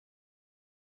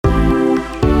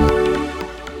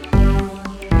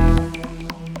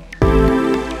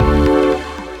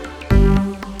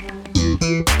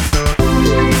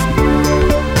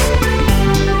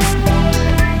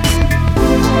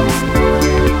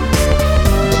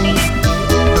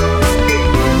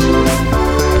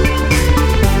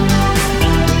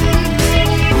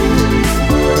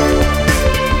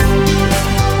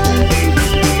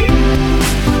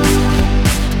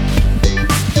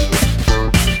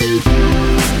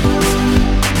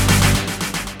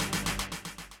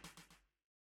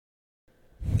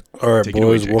All right, Take it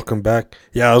away, boys, Jake. welcome back.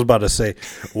 Yeah, I was about to say,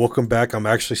 welcome back. I'm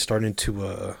actually starting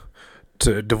to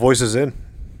the voices in.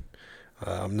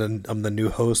 I'm the new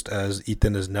host as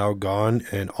Ethan is now gone,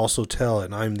 and also Tell,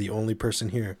 and I'm the only person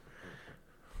here.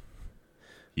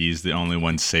 He's the only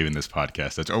one saving this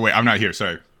podcast. Oh wait, I'm not here.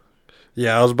 Sorry.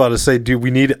 Yeah, I was about to say, dude,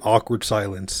 we need awkward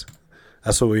silence.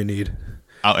 That's what we need.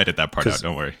 I'll edit that part out.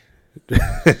 Don't worry.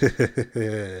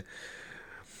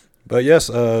 But yes,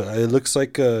 it looks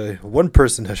like one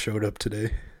person has showed up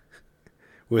today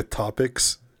with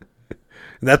topics.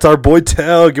 And that's our boy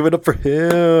Tell. Give it up for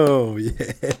him.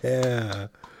 Yeah.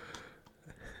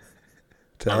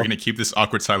 Are we gonna keep this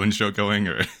awkward silence show going,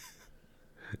 or?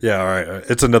 Yeah, all right.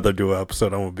 It's another duo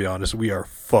episode. I'm going to be honest. We are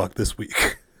fucked this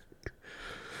week.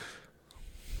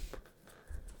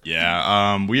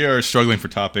 Yeah, we are struggling for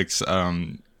topics.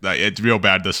 It's real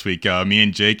bad this week. Me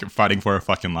and Jake are fighting for our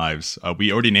fucking lives.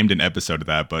 We already named an episode of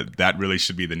that, but that really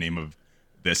should be the name of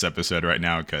this episode right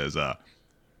now because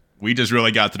we just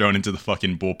really got thrown into the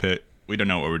fucking bullpit. We don't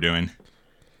know what we're doing.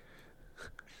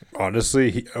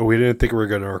 Honestly, we didn't think we were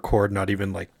going to record not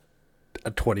even like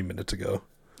 20 minutes ago.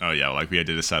 Oh yeah, like we had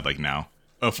to decide like now.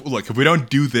 Look, if we don't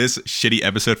do this shitty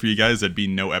episode for you guys, there'd be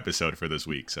no episode for this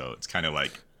week. So it's kind of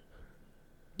like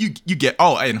you get.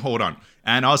 Oh, and hold on.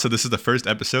 And also, this is the first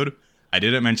episode. I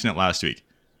didn't mention it last week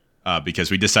because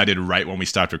we decided right when we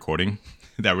stopped recording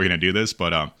that we're gonna do this.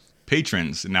 But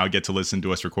patrons now get to listen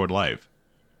to us record live.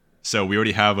 So we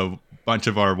already have a bunch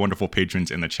of our wonderful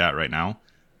patrons in the chat right now,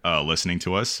 listening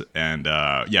to us. And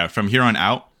yeah, from here on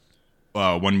out,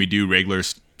 when we do regular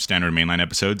standard mainline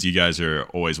episodes, you guys are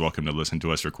always welcome to listen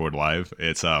to us record live.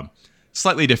 It's a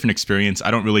slightly different experience. I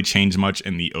don't really change much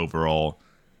in the overall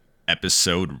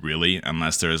episode, really,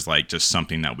 unless there's like just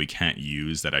something that we can't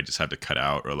use that I just have to cut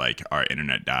out, or like our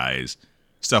internet dies,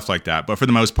 stuff like that. But for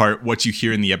the most part, what you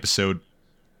hear in the episode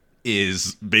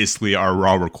is basically our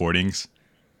raw recordings.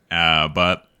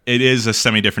 But it is a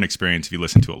semi-different experience if you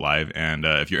listen to it live. And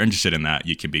if you're interested in that,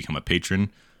 you can become a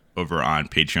patron over on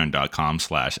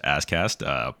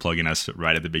patreon.com/AskCast, plugging us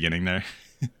right at the beginning there.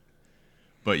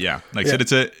 But yeah, like I said,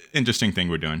 it's an interesting thing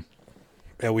we're doing.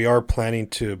 Yeah, we are planning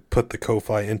to put the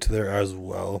Ko-Fi into there as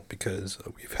well because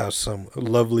we've had some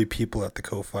lovely people at the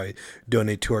Ko-Fi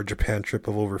donate to our Japan trip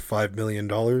of over $5 million.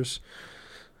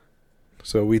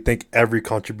 So we thank every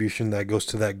contribution that goes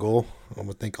to that goal. I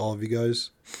want to thank all of you guys.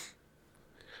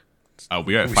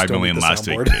 We were at 5 million last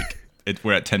week, Jake.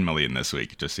 We're at 10 million this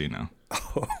week, just so you know.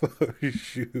 Oh,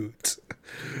 shoot.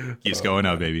 Keeps going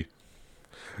up, baby.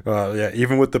 Yeah,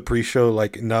 even with the pre-show,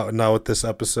 like not with this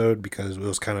episode because it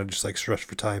was kind of just like stretched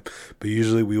for time. But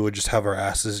usually we would just have our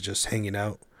asses just hanging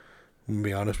out. I'm gonna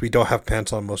be honest, we don't have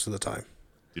pants on most of the time.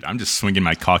 Dude, I'm just swinging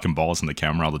my cock and balls in the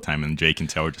camera all the time, and Jake and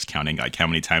Taylor are just counting like how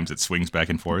many times it swings back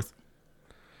and forth.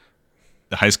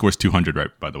 The high score is 200,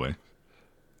 right? By the way.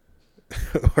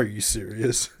 Are you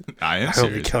serious? I am I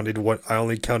serious. I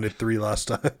only counted 3 last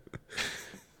time.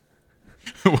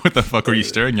 What the fuck were you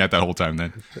staring at that whole time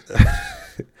then?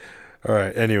 All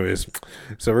right. Anyways,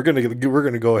 so we're gonna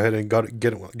go ahead and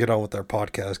get on with our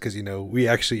podcast because we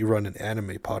actually run an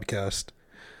anime podcast.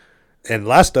 And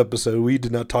last episode we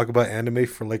did not talk about anime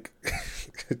for like.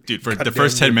 Dude, for the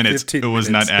first 10 minutes, it was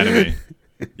not anime.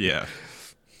 Yeah.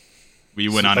 We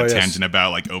went on a tangent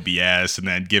about like OBS and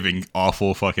then giving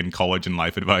awful fucking college and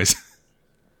life advice.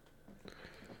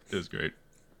 It was great.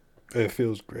 It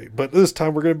feels great. But this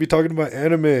time we're going to be talking about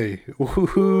anime.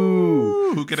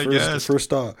 Woohoo! Who could have guessed?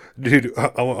 First off, dude,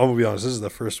 I'm going to be honest. This is the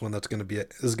first one that's going to be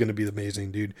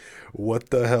amazing, dude. What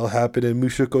the hell happened in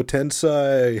Mushoku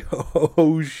Tensei?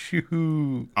 Oh,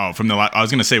 shoot. Oh, from I was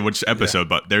going to say which episode,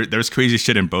 but there's crazy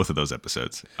shit in both of those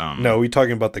episodes. No, we're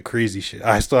talking about the crazy shit.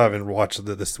 I still haven't watched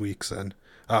this week's then.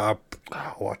 I'll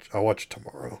watch it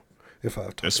tomorrow if I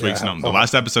have time. This week's no. The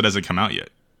last episode hasn't come out yet.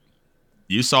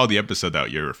 You saw the episode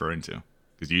that you're referring to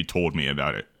because you told me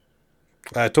about it.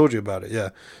 I told you about it,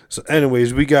 yeah. So,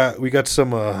 anyways, we got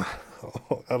some. I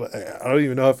don't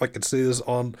even know if I can say this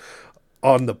on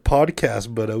the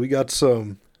podcast, but we got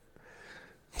some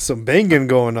banging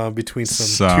going on between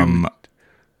some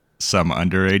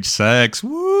underage sex.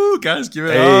 Woo, guys, give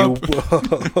it up!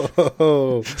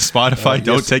 Whoa. Spotify,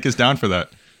 don't take us down for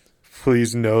that.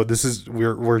 Please no.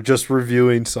 We're just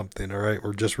reviewing something. All right,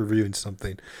 we're just reviewing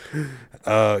something.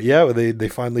 Yeah, they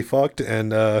finally fucked,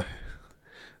 and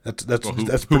that's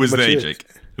who was they, it. Jake?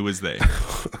 Who was they?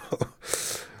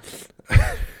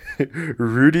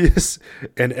 Rudius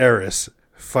and Eris.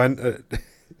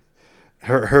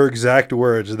 Her exact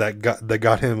words that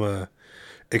got him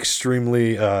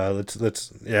extremely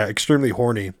extremely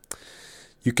horny.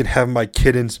 You can have my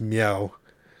kittens meow.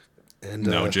 And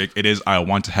No, Jake, it is I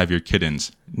want to have your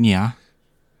kittens. Yeah.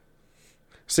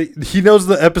 see, he knows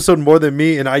the episode more than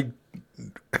me, and I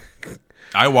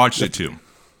watched it too.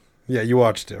 yeah, you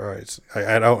watched it. All right.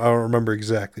 I don't remember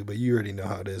exactly, but you already know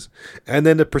how it is. And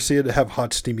then it proceeded to have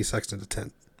hot, steamy sex in the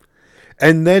tent.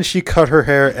 And then she cut her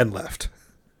hair and left.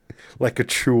 Like a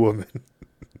true woman.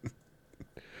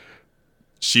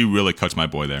 She really cuts my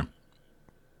boy there.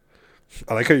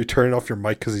 I like how you're turning off your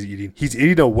mic because he's eating. He's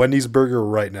eating a Wendy's burger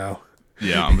right now.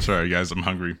 Yeah, I'm sorry, guys. I'm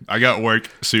hungry. I got work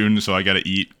soon, so I got to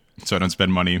eat so I don't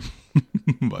spend money.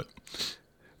 But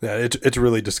Yeah, it's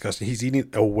really disgusting. He's eating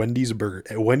a Wendy's burger.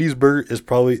 A Wendy's burger is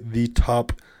probably the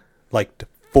top, like,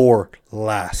 4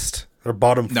 last. Or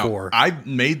bottom 4. I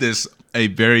made this a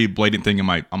very blatant thing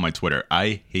on my Twitter.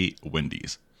 I hate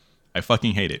Wendy's. I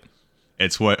fucking hate it.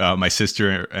 It's what my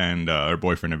sister and her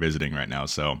boyfriend are visiting right now,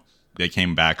 so they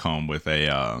came back home with they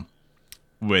got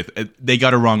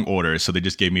a wrong order, so they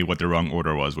just gave me what the wrong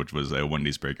order was, which was a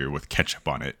Wendy's burger with ketchup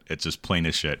on it. It's just plain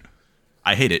as shit.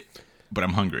 I hate it, but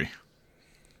I'm hungry.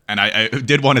 And I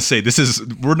did want to say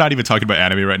we're not even talking about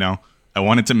anime right now. I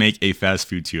wanted to make a fast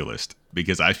food tier list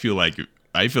because I feel like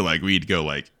we'd go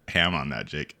like ham on that,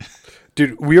 Jake.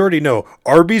 Dude, we already know.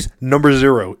 Arby's, number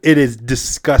 0. It is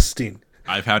disgusting.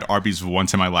 I've had Arby's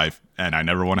once in my life, and I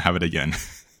never want to have it again.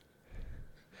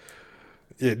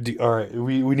 Yeah, all right,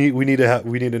 we need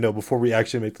to know before we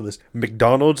actually make the list.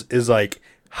 McDonald's is like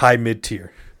high mid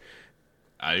tier.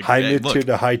 High mid tier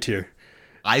to high tier.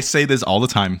 I say this all the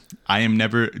time. I am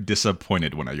never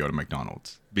disappointed when I go to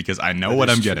McDonald's because I know what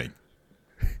I'm getting.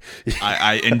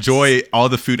 I enjoy all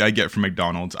the food I get from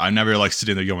McDonald's. I'm never like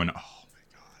sitting there going, "Oh my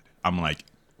god." I'm like,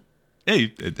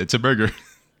 "Hey, it's a burger.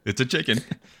 It's a chicken."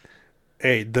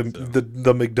 Hey, the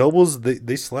McDoubles,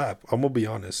 they slap. I'm gonna be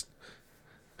honest.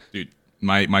 Dude,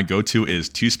 my go-to is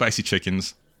 2 spicy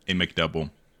chickens, a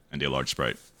McDouble, and a large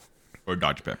Sprite or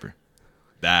Dr Pepper.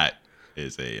 That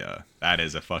is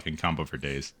a fucking combo for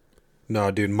days.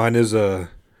 No, dude, mine is a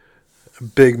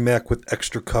Big Mac with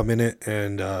extra cum in it,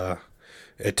 and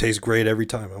it tastes great every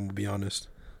time. I'm gonna be honest.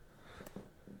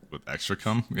 With extra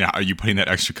cum? Yeah, are you putting that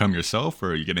extra cum yourself,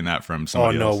 or are you getting that from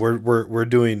somebody else? Oh no, we're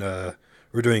doing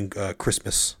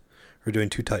Christmas. We're doing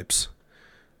 2 types.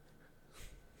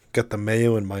 Got the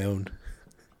mayo and my own.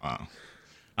 Wow.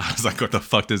 I was like, what the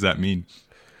fuck does that mean?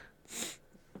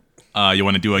 You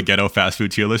want to do a ghetto fast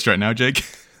food tier list right now, Jake?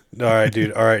 All right,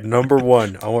 dude. All right, number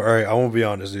 1. I won't be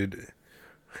honest, dude.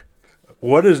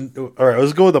 All right,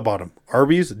 let's go with the bottom.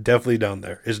 Arby's, definitely down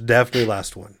there. It's definitely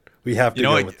last one. We have to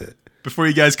go with it. Before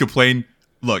you guys complain,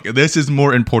 look, this is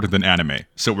more important than anime.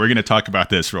 So we're going to talk about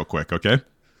this real quick, okay?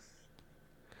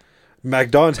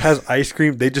 McDonald's has ice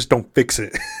cream. They just don't fix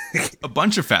it. A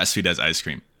bunch of fast food has ice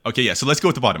cream. Okay, yeah, so let's go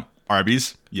with the bottom.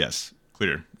 Arby's, yes.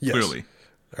 Clearly.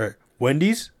 All right.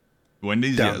 Wendy's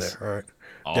down yes. there. All right.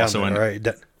 Also down there. All right.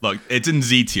 Look, it's in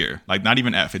Z tier. Like, not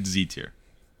even F, it's Z tier.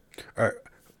 All right.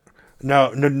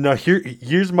 Now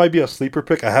here's might be a sleeper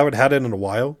pick. I haven't had it in a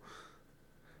while.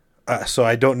 So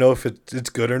I don't know if it's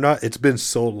good or not. It's been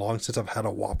so long since I've had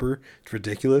a Whopper. It's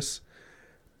ridiculous.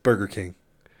 Burger King.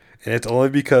 And it's only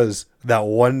because that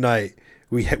one night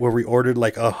where we ordered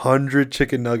like 100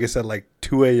 chicken nuggets at like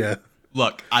 2 a.m.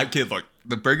 Look,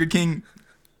 the Burger King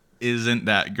isn't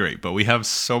that great, but we have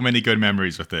so many good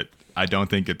memories with it. I don't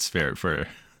think it's fair for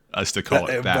us to call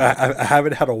it bad. I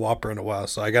haven't had a Whopper in a while,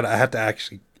 so I have to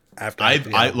actually.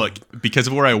 Look, because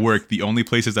of where I work, the only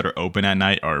places that are open at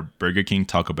night are Burger King,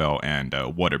 Taco Bell, and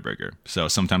Whataburger. So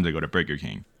sometimes I go to Burger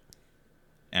King,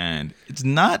 and it's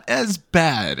not as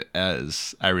bad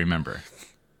as I remember.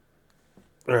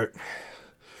 All right.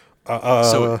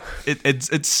 So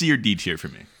it's C or D tier for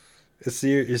me. It's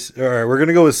all right. We're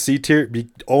gonna go with C tier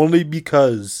only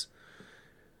because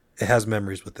it has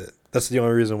memories with it. That's the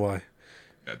only reason why.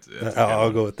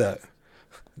 I'll go with that.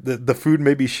 The food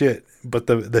may be shit, but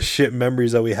the shit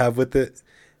memories that we have with it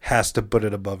has to put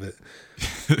it above it.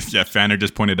 Yeah, Fanner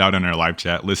just pointed out in our live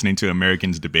chat, listening to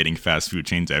Americans debating fast food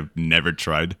chains I've never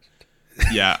tried.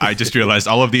 Yeah, I just realized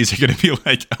all of these are going to be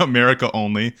like America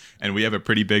only, and we have a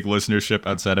pretty big listenership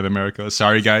outside of America.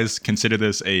 Sorry, guys. Consider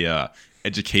this a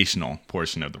educational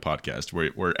portion of the podcast.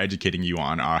 We're educating you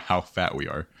on how fat we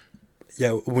are.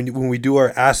 Yeah, when we do our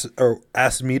ass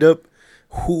meetup,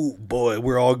 boy,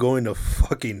 we're all going to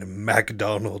fucking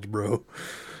McDonald's, bro.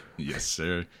 Yes,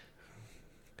 sir.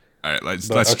 All right,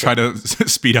 let's try to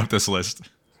speed up this list.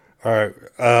 All right,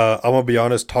 I'm gonna be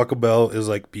honest. Taco Bell is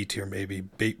like B tier, maybe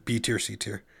B tier, C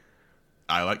tier.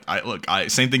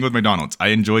 Same thing with McDonald's. I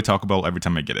enjoy Taco Bell every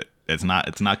time I get it. It's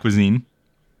not cuisine,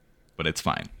 but it's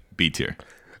fine. B tier.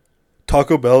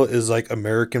 Taco Bell is like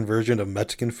American version of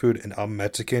Mexican food, and I'm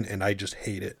Mexican, and I just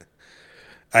hate it.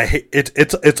 I hate it.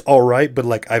 It's all right, but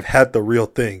like I've had the real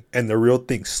thing, and the real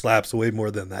thing slaps way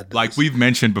more than that does. Like we've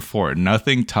mentioned before,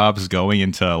 nothing tops going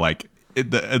into like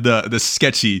the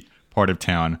sketchy part of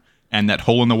town and that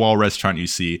hole in the wall restaurant you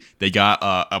see. They got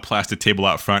a plastic table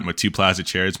out front with two plastic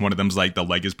chairs. One of them's like the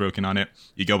leg is broken on it.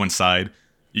 You go inside,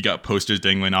 you got posters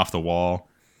dangling off the wall,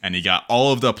 and you got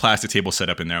all of the plastic tables set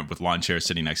up in there with lawn chairs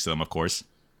sitting next to them, of course.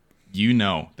 You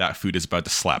know that food is about to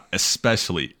slap,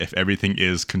 especially if everything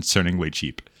is concerningly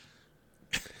cheap.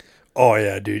 Oh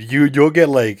yeah, dude. You'll get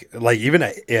like even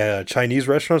at Chinese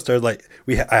restaurants. They're like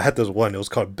I had this one. It was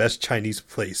called Best Chinese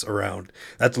Place Around.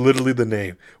 That's literally the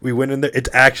name. We went in there. It's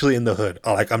actually in the hood.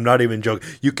 Like I'm not even joking.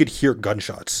 You could hear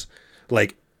gunshots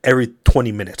like every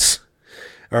 20 minutes.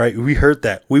 All right, we heard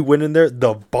that. We went in there.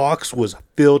 The box was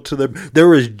filled to the. There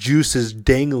was juices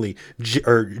dangling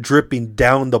or dripping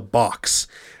down the box.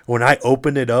 When I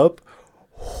opened it up,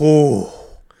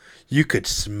 oh, you could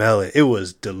smell it. It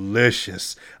was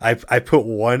delicious. I put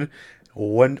one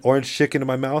orange chicken in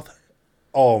my mouth.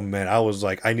 Oh man, I was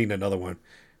like, I need another one.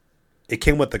 It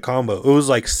came with the combo. It was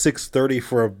like $6.30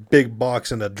 for a big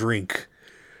box and a drink.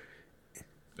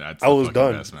 That's I was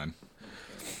done. best, man.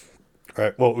 All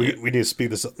right. Well, we need to speed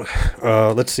this up.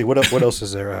 Let's see what else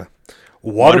is there.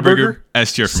 Whataburger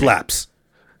S tier for me. slaps.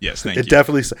 Yes, thank It you.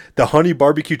 definitely the honey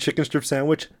barbecue chicken strip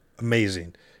sandwich,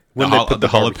 amazing. The barbecue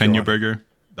on jalapeno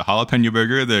it.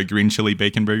 burger, the green chili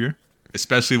bacon burger,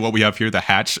 especially what we have here, the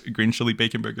Hatch green chili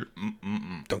bacon burger.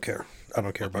 Don't care. I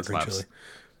don't care about green Slaps. chili.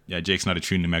 Yeah, Jake's not a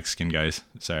true New Mexican, guys.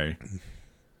 Sorry.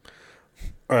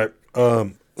 All right.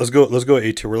 Let's go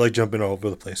A tier. We're like jumping all over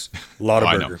the place. Lotta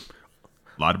I know. burger.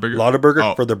 Lotta Burger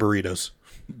Oh, for the burritos.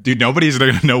 dude, nobody's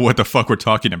gonna know what the fuck we're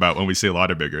talking about when we say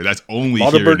Lotta Burger. That's only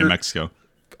Lotta here in New Burger- Mexico.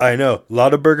 I know.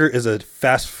 Lotta Burger is a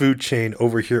fast food chain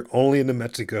over here only in New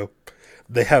Mexico.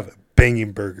 They have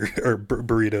banging burger or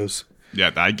burritos. Yeah,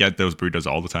 I get those burritos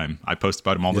all the time. I post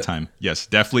about them all the time. Yes,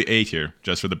 definitely A tier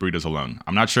just for the burritos alone.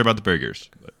 I'm not sure about the burgers.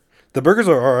 But The burgers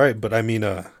are all right, but I mean,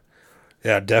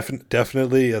 yeah,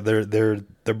 definitely, the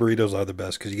burritos are the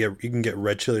best because you can get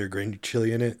red chili or green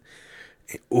chili in it.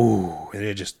 Ooh,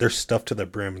 and they're stuffed to the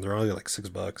brim, and they're only like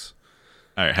 $6.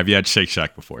 all right, have you had Shake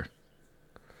Shack before?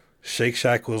 Shake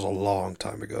Shack was a long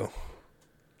time ago.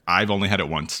 I've only had it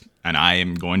once, and I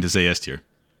am going to say S tier.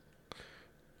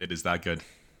 It is that good.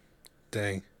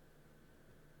 Dang,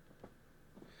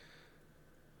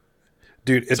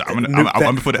 dude, So I'm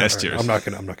gonna put an S tier. I'm not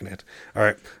gonna hit. All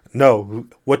right, no,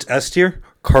 what's S tier?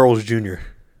 Carl's Jr.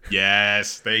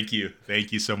 Yes, thank you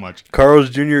so much. Carl's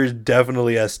Jr. is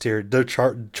definitely S tier. The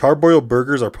charbroiled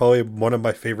burgers are probably one of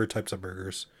my favorite types of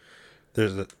burgers. I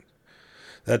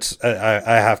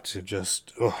have to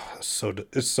just it's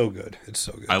so good. It's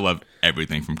so good. I love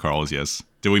everything from Carl's. Yes.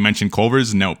 Did we mention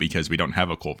Culver's? No, because we don't have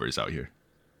a Culver's out here.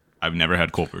 I've never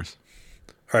had Culver's.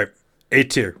 All right, A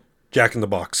tier, Jack in the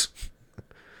Box.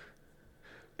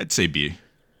 I'd say B.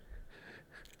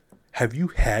 Have you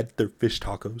had their fish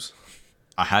tacos,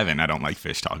 I haven't. I don't like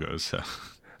fish tacos. So.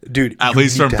 dude? At you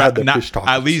least need from to have the not, fish tacos.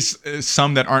 at least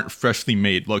some that aren't freshly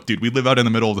made. Look, dude, we live out in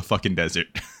the middle of the fucking desert.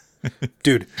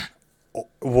 Dude.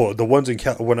 Well, the ones in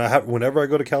whenever I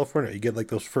go to California, you get like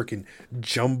those freaking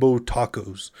jumbo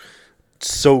tacos.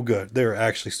 So good. They're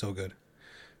actually so good.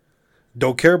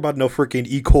 Don't care about no freaking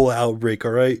E. coli outbreak.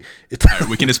 All right,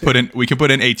 We can just put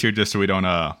in A tier just so we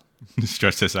don't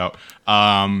stretch this out.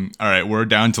 All right, we're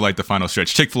down to like the final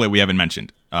stretch. Chick-fil-A we haven't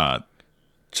mentioned.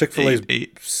 Chick-fil-A's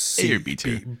A or B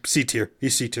tier. C tier.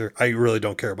 He's C tier. I really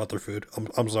don't care about their food.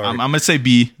 I'm sorry. I'm gonna say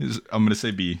B. I'm gonna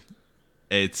say B.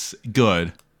 It's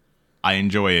good. I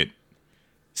enjoy it.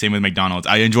 Same with McDonald's.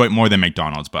 I enjoy it more than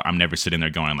McDonald's, but I'm never sitting there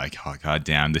going like, oh god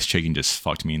damn, this chicken just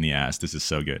fucked me in the ass. This is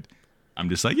so good. I'm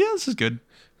just like, yeah, this is good.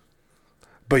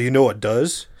 But you know what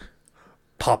does?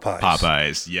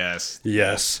 Popeyes. Yes.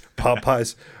 Yes.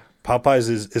 Popeyes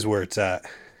is where it's at.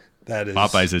 That is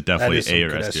Popeyes is definitely some A or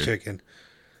good-ass S tier. chicken.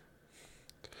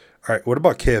 All right, what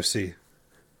about KFC?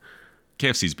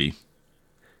 KFC's B.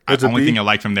 It's The a only B? thing I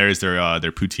like from there is their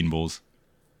poutine bowls.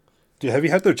 Dude, have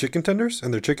you had their chicken tenders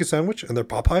and their chicken sandwich and their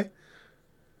Popeye?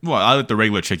 Well, I like the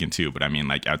regular chicken too, but I mean,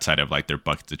 like outside of like their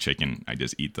buckets of chicken, I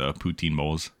just eat the poutine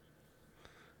bowls.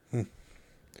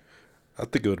 I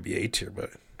think it would be A tier,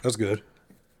 but that's good.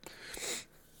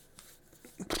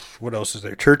 What else is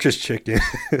there? Church's chicken.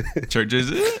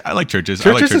 Churches, I like Churches.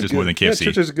 I like is Churches more good. than KFC. Yeah,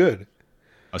 Church's is good.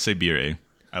 I'll say B or A.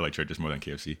 I like Churches more than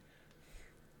KFC.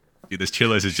 Dude, this tier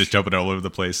list is just jumping all over the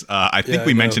place. I think Yeah,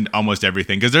 we I know. mentioned almost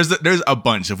everything because there's a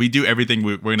bunch. If we do everything,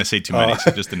 we're gonna say too many.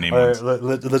 So just to name All ones. right,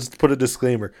 let's put a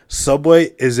disclaimer.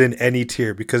 Subway is in any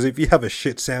tier because if you have a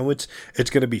shit sandwich, it's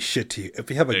gonna be shit to you. If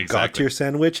you have a god Exactly. tier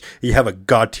sandwich, you have a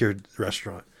god tier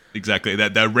restaurant. Exactly.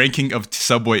 That ranking of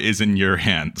Subway is in your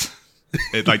hands.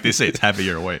 Like they say, it's have it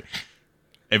your way.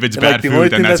 If it's And, bad like, the only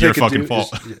food, then thing that's that your they can fucking do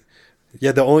fault. is-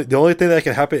 yeah, the only thing that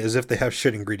can happen is if they have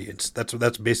shit ingredients. That's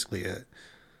basically it.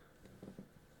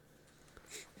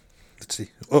 Let's see.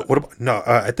 Oh, what about no?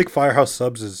 I think Firehouse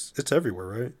Subs it's everywhere,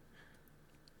 right?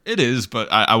 It is, but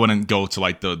I wouldn't go to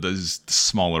like the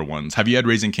smaller ones. Have you had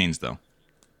Raising Cane's though?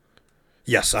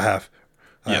 Yes, I have.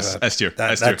 Yes, S tier.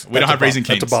 That- S tier. that's- We don't that's a have bop. Raising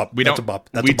Cane's. That's a bop. We That's don't. a bop.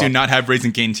 That's We a do bop. not have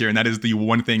Raising Cane's here, and that is the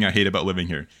one thing I hate about living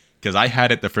here. Because I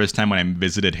had it the first time when I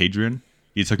visited Hadrian.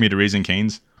 He took me to Raising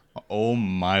Cane's. Oh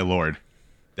my lord,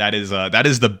 that is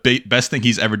the best thing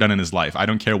he's ever done in his life. I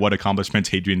don't care what accomplishments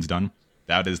Hadrian's done.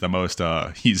 That is the most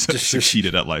he's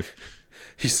succeeded at life.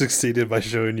 He succeeded by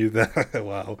showing you that.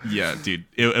 Wow. Yeah, dude,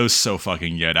 it was so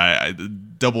fucking good. I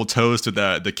double toast with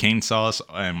the cane sauce.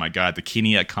 Oh my god, the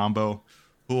Keniak combo.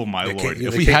 Oh my lord!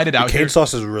 If we had it out the cane here,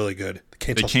 sauce is really good.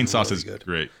 the cane sauce really is good.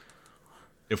 great.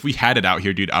 If we had it out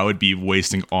here, dude, I would be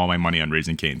wasting all my money on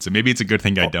Raising Cane's. So maybe it's a good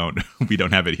thing I don't. We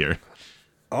don't have it here.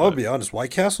 I'll be honest.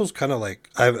 White Castle's kind of like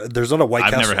there's not a White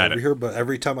I've Castle never had over it. here, but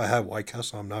every time I have White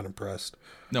Castle, I'm not impressed.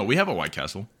 No, we have a White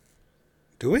Castle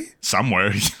Do we?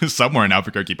 somewhere, somewhere in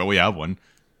Albuquerque, but we have one.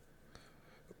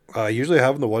 I usually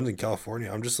have the ones in California.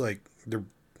 I'm just like they're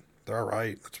all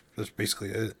right. That's basically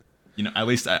it. You know, at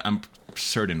least I'm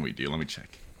certain we do. Let me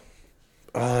check.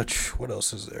 What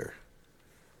else is there?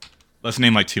 Let's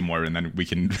name like two more, and then we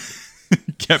can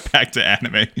get back to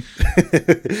anime.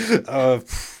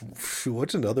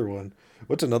 What's another one?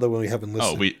 What's another one we haven't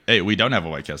listed? We don't have a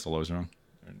White Castle. I was wrong.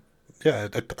 Yeah,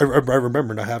 I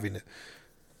remember not having it.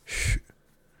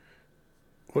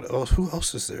 What else? Who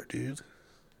else is there, dude?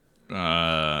 What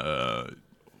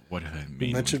are the main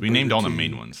ones? mentioned We named Burger all the King.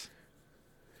 main ones.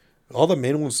 All the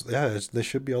main ones. Yeah, they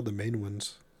should be all the main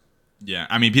ones. Yeah,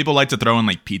 I mean, people like to throw in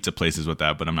like pizza places with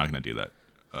that, but I'm not gonna do that.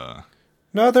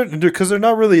 No, they're because they're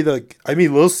not really like. I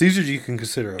mean, Little Caesars you can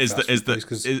consider a fast food place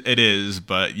 'cause- It is,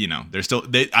 but you know, they're still.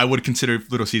 I would consider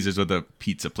Little Caesars with a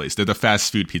pizza place. They're the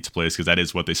fast food pizza place because that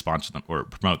is what they sponsor them or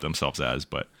promote themselves as.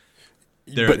 But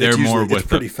they're but it's more usually- with it's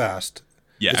pretty the, fast.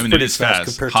 yeah. It's I mean, it pretty is fast,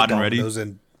 compared hot to and ready. Domino's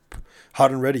and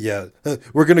hot and ready. Yeah,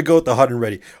 we're gonna go with the hot and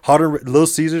ready. Little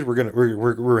Caesars.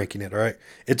 We're ranking it. All right,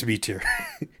 it's B tier.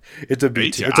 It's a B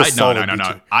tier. It's a solid No. B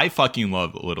tier. I fucking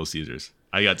love Little Caesars.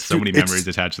 I got so Dude, many it's- memories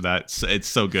attached to that. It's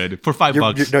so good for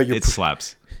 $5. you're- It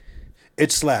slaps. It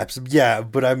slaps. Yeah,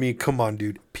 but I mean, come on,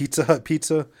 dude. Pizza Hut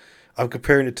pizza. I'm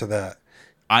comparing it to that.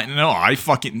 I know. I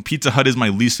fucking Pizza Hut is my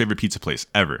least favorite pizza place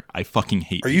ever. I fucking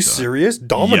hate. Are you Pizza Hut. serious?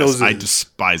 Domino's Yes, I is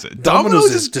despise it.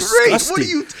 Domino's is great. disgusting. What are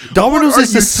you? Domino's what is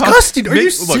are you disgusting. Are you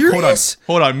Look, serious?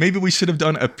 hold on. Maybe we should have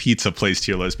done a pizza place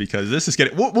tier list because this is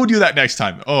getting. We'll do that next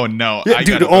time. Oh no, Yeah, I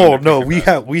dude. gotta Oh go no, back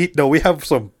we to that. have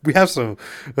some we have some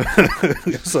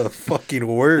fucking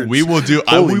words. We will do.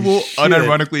 Holy we will shit.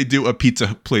 unironically do a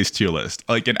pizza place tier list,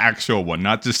 like an actual one,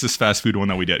 not just this fast food one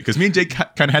that we did. Because me and Jake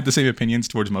kind of had the same opinions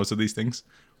towards most of these things,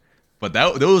 but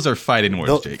those are fighting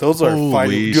words, Jake. Those are Holy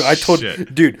fighting. Dude, I told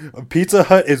shit. dude, Pizza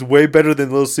Hut is way better than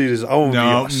Little Caesars. I'm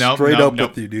gonna be straight up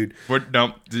with you, dude.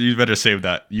 No, you better save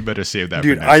that. You better save that.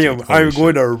 Dude, for next week. Holy I'm shit.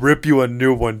 going to rip you a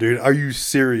new one, dude. Are you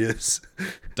serious?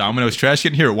 Domino's trash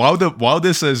can here. While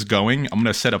this is going, I'm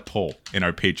gonna set a poll in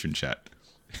our patron chat.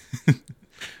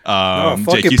 Oh,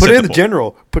 fuck Jake, it. you Put set it in the the poll.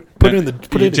 general. Put it in the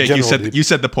Jake, general. Dude. you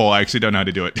said the poll. I actually don't know how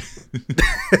to do it,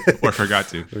 or forgot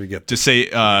to. Let me get Just say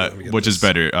me get which is this.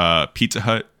 better, Pizza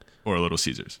Hut or Little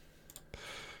Caesars.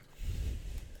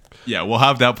 Yeah, we'll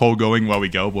have that poll going while we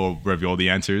go. We'll reveal the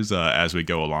answers as we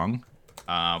go along.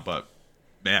 But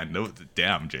man, no,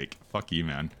 damn, Jake, fuck you,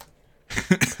 man.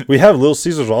 We have Little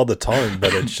Caesars all the time,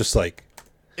 but it's just like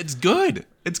It's good.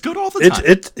 It's good all the time.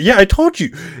 it's yeah. I told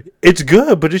you, it's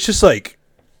good, but it's just like,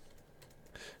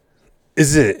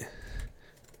 is it?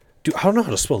 Dude, I don't know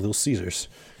how to spell Little Caesars.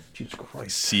 Jesus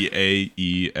Christ. Caesars.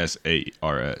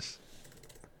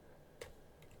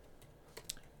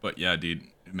 But yeah, dude,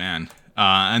 man.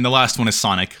 And the last one is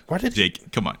Sonic. Why did-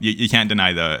 Jake? Come on, you can't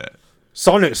deny the.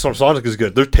 Sonic is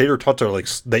good. Their tater tots are like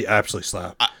they absolutely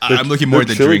slap. I'm looking more at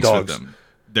the chili drinks dogs. with them.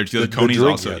 They're the the conies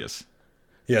drink, also, yeah. yes.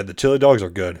 Yeah, the chili dogs are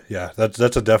good. Yeah, that's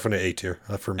a definite A tier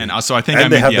for me. And also, I think and I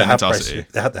they mean, have yeah, the half that's price. also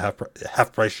A. They have the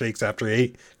half price shakes after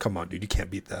 8. Come on, dude, you can't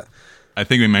beat that. I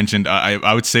think we mentioned.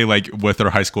 I would say like with our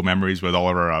high school memories, with all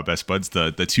of our best buds,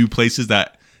 the two places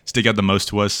that stick out the most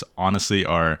to us, honestly,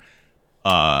 are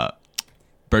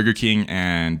Burger King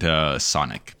and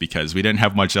Sonic, because we didn't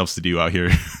have much else to do out here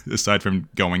aside from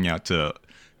going out to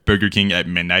Burger King at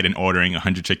midnight and ordering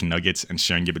 100 chicken nuggets and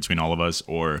sharing it between all of us,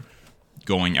 or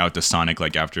going out to Sonic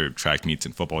like after track meets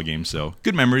and football games. So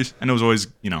good memories, and it was always,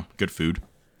 good food.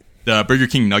 The Burger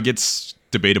King nuggets,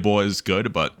 debatable is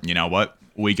good, but you know what?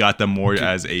 We got them more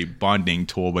as a bonding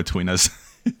tool between us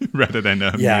rather than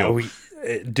a meal.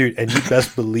 Dude, and you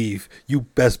best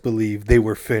believe they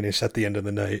were finished at the end of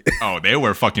the night. Oh, they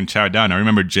were fucking chowed down. I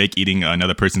remember Jake eating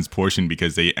another person's portion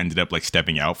because they ended up like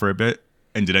stepping out for a bit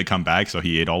and didn't come back, so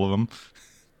he ate all of them.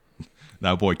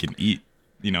 That boy can eat.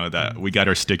 That we got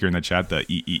our sticker in the chat, the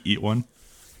eat one.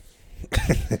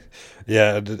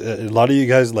 Yeah, a lot of you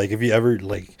guys, like, if you ever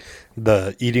like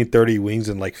the eating 30 wings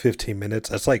in like 15 minutes,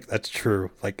 that's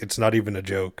true. Like, it's not even a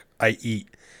joke. I eat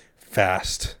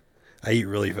fast. I eat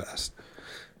really fast.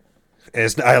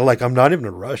 And I'm not even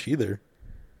in a rush either.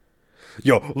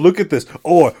 Yo, look at this.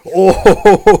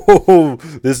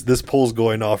 This poll's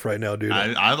going off right now, dude.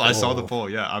 I saw the poll.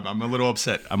 Yeah, I'm a little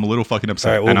upset. I'm a little fucking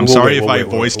upset. Right, and I'm sorry if my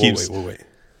voice keeps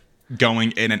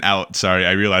going in and out. Sorry,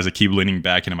 I realize I keep leaning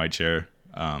back into my chair.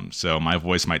 So my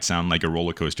voice might sound like a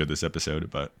roller coaster this episode,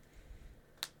 but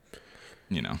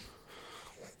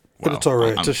But it's all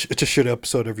right. It's a shit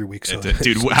episode every week. So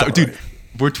dude,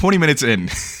 we're 20 minutes in.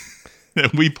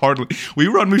 we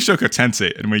were on Mushoku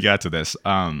Tensei and we got to this.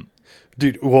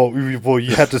 Dude, well,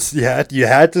 you had to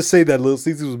say that Little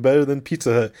Caesars was better than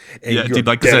Pizza Hut. And yeah, dude,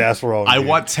 like dead ass wrong. I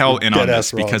want Tell in on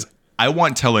this because I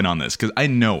want Tell in on this because I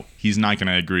know he's not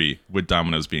gonna agree with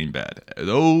Domino's being bad.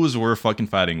 Those were fucking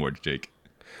fighting words, Jake.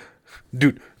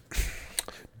 Dude,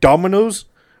 Domino's.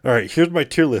 All right, here's my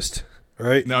tier list. All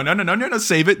right. No.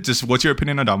 Save it. Just what's your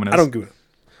opinion on Domino's? I don't give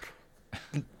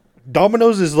it.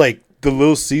 Domino's is like the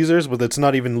Little Caesars, but it's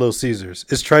not even Little Caesars.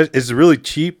 It's really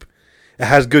cheap. It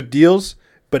has good deals,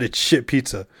 but it's shit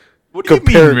pizza. What do you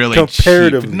mean really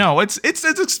comparatively? Cheap? No, it's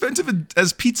as expensive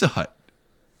as Pizza Hut.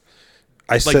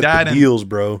 I like said that the deals,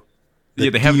 bro.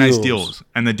 They have nice deals,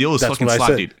 and the deal is fucking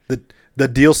slap, dude. The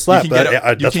deal slap.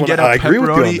 I agree with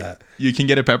you on that. You can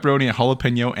get a pepperoni, a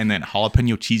jalapeno, and then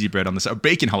jalapeno cheesy bread on the side.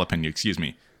 Bacon jalapeno, excuse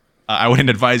me. I wouldn't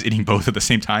advise eating both at the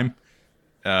same time.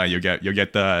 You'll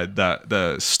get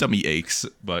the stomach aches,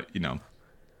 but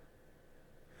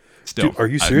still. Dude, are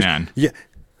you serious? Man. Yeah,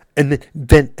 and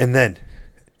then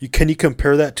can you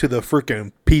compare that to the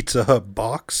freaking Pizza Hut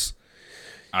box?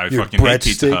 I fucking hate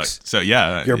Pizza Hut. So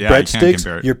yeah, your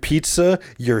breadsticks, your pizza,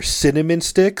 your cinnamon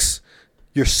sticks,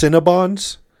 your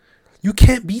Cinnabons. You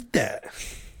can't beat that.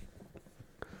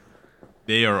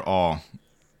 They are all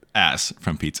ass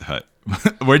from Pizza Hut.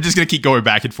 We're just gonna keep going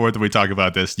back and forth when we talk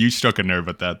about this. You struck a nerve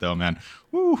with that though, man.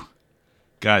 Woo.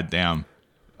 God damn.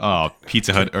 Oh,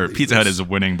 Pizza Hut is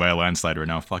winning by a landslide right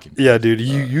now. Fucking yeah, dude.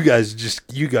 You guys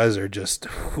are just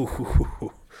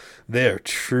they're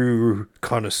true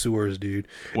connoisseurs, dude.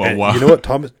 Well, wow. You know what,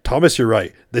 Thomas, you're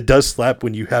right. That does slap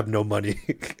when you have no money.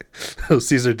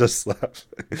 Caesar does slap.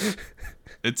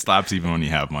 It slaps even when you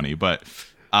have money. But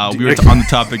we were on the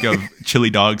topic of chili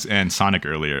dogs and Sonic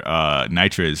earlier.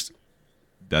 Nitra's,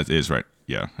 that is right.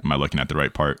 Yeah, am I looking at the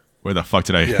right part? Where the fuck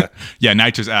did I? Yeah, yeah.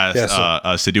 Nitra's asked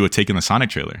us to do a take in the Sonic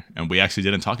trailer, and we actually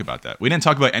didn't talk about that. We didn't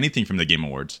talk about anything from the Game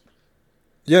Awards.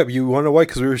 Yeah, you want to know why?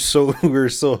 Because we were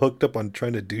so hooked up on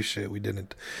trying to do shit, we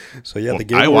didn't. So yeah, the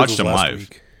Game Awards watched them last live.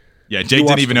 Week. Yeah, Jake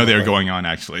didn't even know they were going on.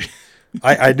 Actually,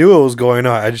 I knew it was going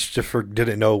on. I just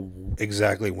didn't know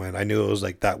exactly when. I knew it was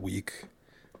like that week.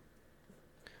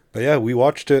 But yeah, we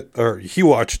watched it, or he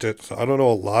watched it. So I don't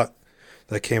know a lot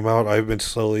that came out. I've been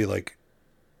slowly like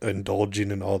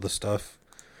indulging in all the stuff,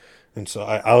 and so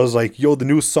I was like, "Yo, the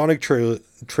new Sonic trailer."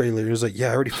 He was like, "Yeah,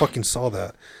 I already fucking saw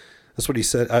that." That's what he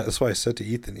said. That's why I said to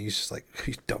Ethan. He's just like,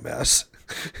 "You dumbass."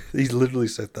 He literally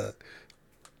said that.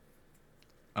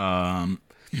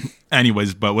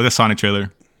 Anyways, but with a Sonic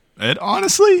trailer, it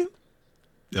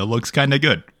looks kind of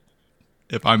good.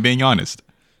 If I'm being honest.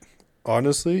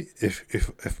 Honestly,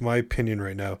 if my opinion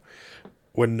right now,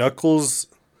 when Knuckles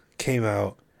came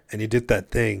out and he did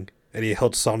that thing and he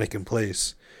held Sonic in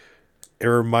place, it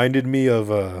reminded me of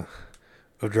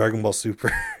Dragon Ball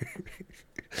Super.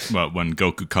 Well, when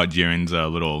Goku caught Jiren's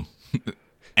little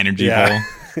energy ball.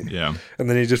 Yeah. And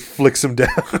then he just flicks him down.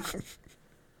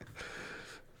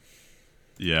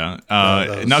 Yeah.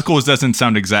 Knuckles doesn't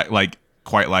sound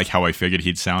quite like how I figured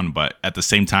he'd sound, but at the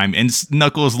same time, in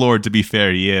Knuckles' lore, to be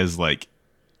fair, he is like,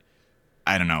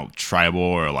 I don't know, tribal,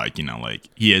 or like,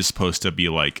 he is supposed to be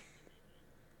like,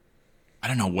 I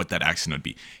don't know what that accent would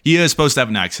be. He is supposed to have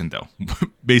an accent, though,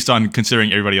 based on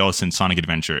considering everybody else in Sonic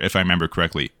Adventure, if I remember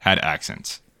correctly, had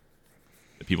accents.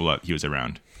 The people that he was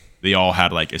around. They all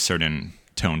had like a certain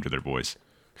tone to their voice.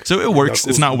 So it works.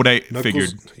 It's not what I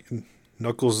figured.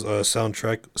 Knuckles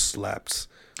soundtrack slaps.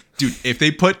 Dude, if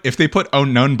they put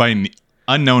unknown by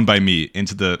me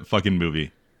into the fucking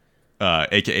movie,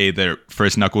 aka their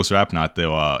first Knuckles rap, not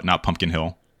Pumpkin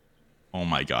Hill. Oh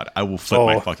my god, I will flip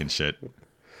my fucking shit.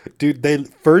 Dude, they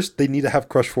need to have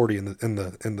Crush 40 in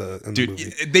the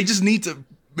movie. They just need to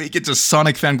make it to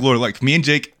Sonic fan glory. Like me and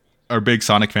Jake are big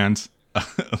Sonic fans.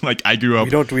 Like I grew up.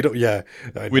 We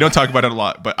don't talk about it a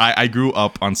lot, but I grew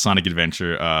up on Sonic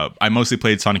Adventure. I mostly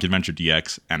played Sonic Adventure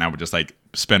DX, and I would just like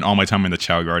spend all my time in the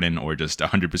Chow Garden or just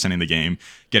 100% in the game,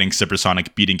 getting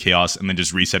Supersonic, beating Chaos, and then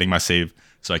just resetting my save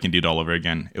so I can do it all over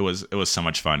again. It was so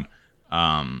much fun.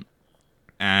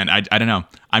 And I don't know.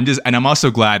 I'm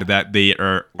also glad that they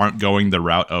aren't going the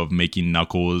route of making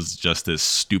Knuckles just this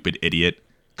stupid idiot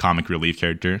comic relief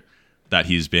character that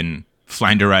he's been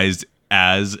flanderized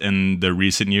as in the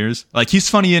recent years. Like, he's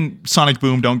funny in Sonic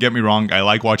Boom, don't get me wrong. I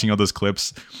like watching all those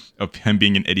clips of him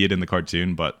being an idiot in the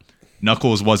cartoon, but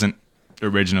Knuckles wasn't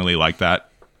originally like that.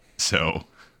 So,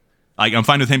 like, I'm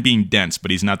fine with him being dense,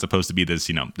 but he's not supposed to be this,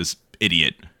 this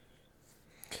idiot.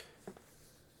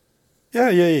 Yeah.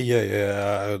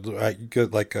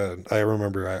 I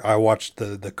remember I watched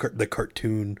the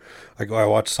cartoon. I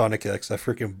watched Sonic X. That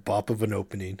freaking bop of an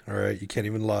opening. All right, you can't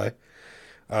even lie.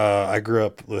 I grew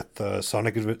up with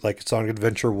Sonic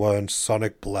Adventure 1,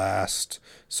 Sonic Blast,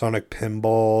 Sonic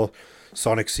Pinball,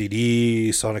 Sonic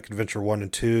CD, Sonic Adventure 1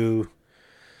 and 2.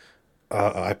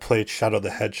 I played Shadow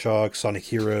the Hedgehog, Sonic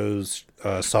Heroes,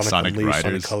 Sonic Unleashed, Riders.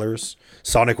 Sonic Colors,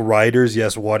 Sonic Riders.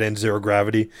 Yes, 1 and Zero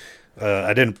Gravity.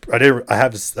 I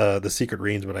have the Secret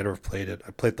Rings, but I never played it.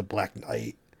 I played the Black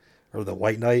Knight or the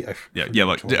White Knight.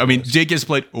 Look, I mean, Jake has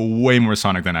played way more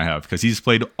Sonic than I have because he's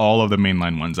played all of the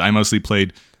mainline ones. I mostly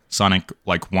played Sonic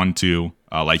like 1, 2,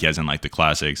 like as in like the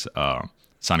classics,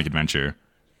 Sonic Adventure,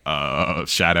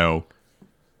 Shadow,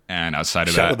 and outside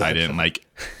of that,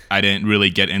 I didn't really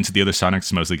get into the other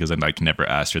Sonics mostly because I like never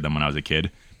mastered them when I was a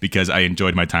kid because I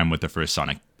enjoyed my time with the first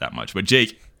Sonic that much. But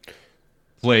Jake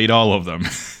played all of them.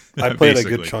 I played a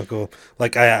good chunk of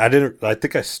like I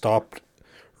think I stopped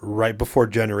right before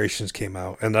Generations came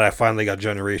out, and then I finally got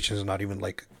Generations not even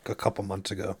like a couple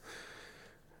months ago.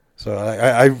 So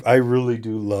I really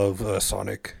do love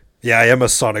Sonic. Yeah, I am a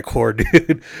Sonic whore,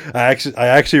 dude. I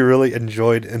actually really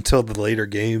enjoyed until the later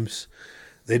games.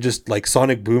 They just like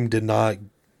Sonic Boom did not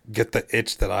get the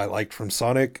itch that I liked from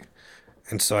Sonic,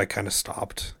 and so I kind of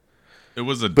stopped. It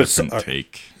was a different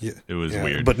take. Yeah, it was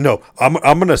weird. But no, I'm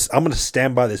gonna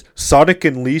stand by this. Sonic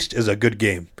Unleashed is a good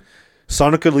game.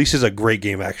 Sonic Unleashed is a great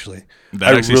game, actually.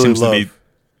 That actually really seems to be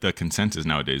the consensus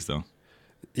nowadays, though.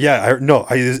 Yeah,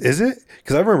 is it?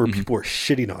 Because I remember people were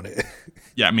shitting on it.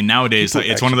 Yeah, I mean nowadays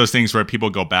it's one of those things where people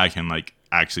go back and like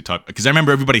actually talk. Because I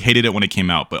remember everybody hated it when it came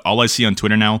out, but all I see on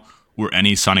Twitter now, or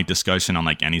any Sonic discussion on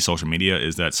like any social media,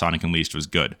 is that Sonic Unleashed was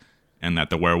good, and that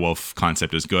the werewolf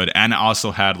concept is good, and it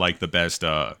also had like the best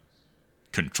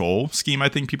control scheme. I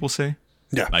think people say.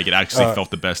 Yeah, like it actually felt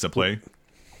the best to play.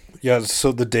 Yeah,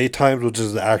 so the daytimes, which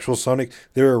is the actual Sonic,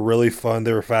 they were really fun.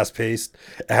 They were fast paced.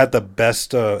 It had the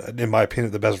best, in my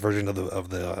opinion, the best version of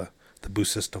the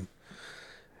boost system.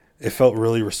 It felt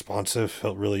really responsive.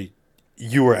 Felt really,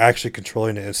 you were actually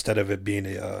controlling it instead of it being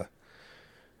a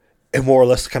more or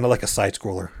less kind of like a side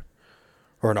scroller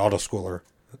or an auto scroller.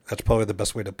 That's probably the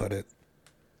best way to put it.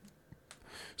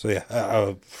 So yeah,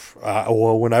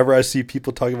 well, whenever I see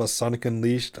people talking about Sonic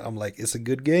Unleashed, I'm like, it's a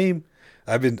good game.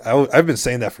 I've been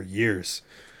saying that for years.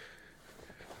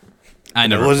 I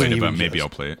never played it, but maybe I'll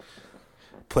play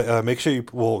it. Make sure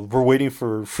we're waiting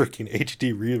for freaking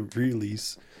HD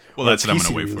release. Well, that's what I'm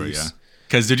gonna wait for. Yeah.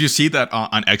 Because did you see that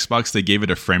on Xbox they gave it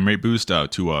a frame rate boost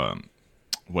to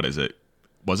what is it?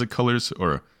 Was it Colors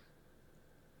or?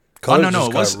 Colors no,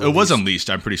 it was Unleashed.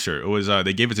 I'm pretty sure it was.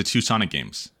 They gave it to 2 Sonic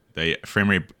games. They frame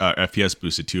rate FPS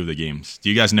boosted 2 of the games. Do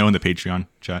you guys know in the Patreon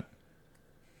chat?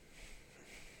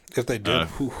 If they did,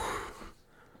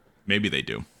 maybe they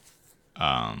do.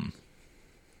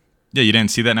 Yeah, you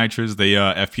didn't see that, Nitrous? They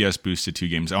FPS boosted 2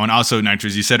 games. Oh, and also,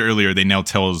 Nitrous, you said earlier they nailed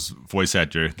Tails' voice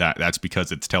actor. That's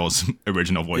because it's Tails'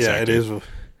 original voice actor. Yeah, it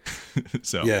is.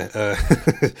 So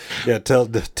yeah,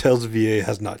 Tails' VA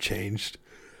has not changed.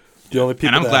 The only people,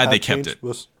 and I'm glad they kept it.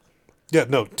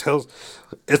 Tails.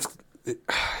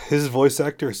 His voice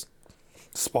actor is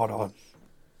spot on.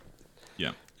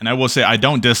 Yeah. And I will say, I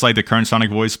don't dislike the current Sonic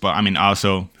voice, but I mean,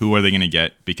 also, who are they going to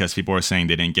get? Because people are saying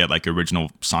they didn't get like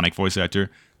original Sonic voice actor.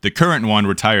 The current one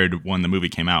retired when the movie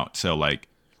came out, so like,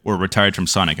 or retired from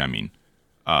Sonic, I mean.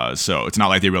 So it's not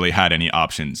like they really had any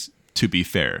options, to be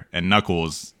fair. And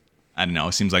Knuckles, I don't know,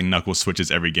 it seems like Knuckles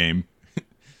switches every game.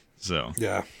 So.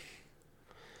 Yeah.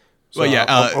 So Well, yeah,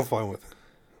 I'm fine with it.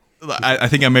 I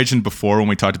think I mentioned before when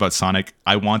we talked about Sonic,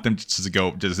 I want them just to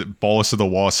go just balls to the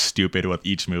wall stupid with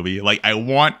each movie. Like, I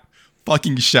want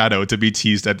fucking Shadow to be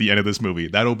teased at the end of this movie.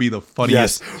 That'll be the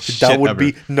funniest shit that would ever.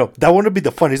 be that wouldn't be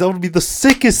the funniest. That would be the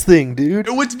sickest thing, dude.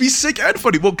 It would be sick and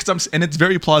funny. Well, and it's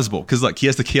very plausible because like he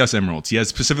has the Chaos Emeralds. He has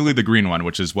specifically the green one,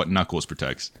 which is what Knuckles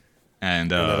protects.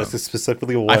 And that's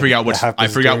specifically what I forgot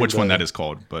which one the- that is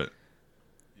called, but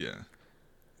yeah.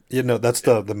 You know, that's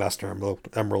the Master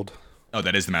Emerald. Oh,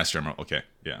 that is the Master Emerald. Okay,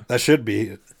 yeah. That should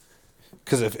be,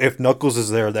 because if Knuckles is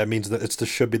there, that means that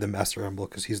should be the Master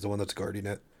Emerald because he's the one that's guarding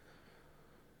it.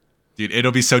 Dude,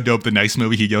 it'll be so dope. The next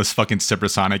movie, he goes fucking Super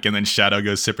Sonic, and then Shadow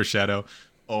goes Super Shadow.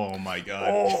 Oh my god.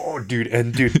 Oh, dude,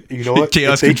 you know what?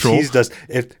 Chaos if they Control. teased us,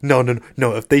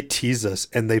 if they tease us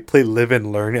and they play Live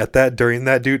and Learn during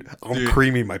that, dude, I'm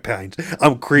creaming my pants.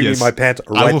 I'm creaming my pants.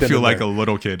 Right I will then feel and like there. a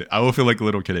little kid. I will feel like a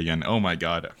little kid again. Oh my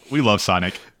god, we love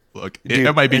Sonic. Look, Dude,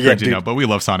 it might be yeah, cringy dude. now, but we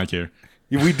love Sonic here.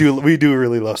 We do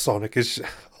really love Sonic.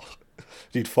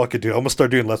 Dude, fuck it, dude. I'm gonna start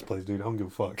doing Let's Plays, dude. I don't give a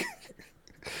fuck.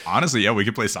 Honestly, yeah, we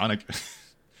could play Sonic.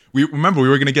 We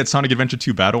were gonna get Sonic Adventure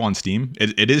 2 Battle on Steam.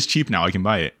 It is cheap now. I can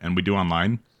buy it, and we do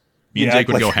online. Me and Jake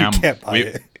would go you ham. can't buy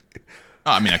it.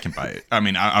 I mean, I can buy it. I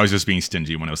mean, I was just being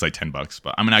stingy when it was like $10,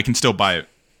 but I mean, I can still buy it.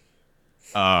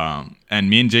 And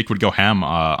me and Jake would go ham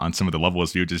on some of the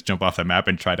levels. We would just jump off the map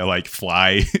and try to like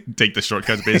fly, take the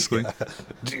shortcuts basically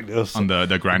Dude, on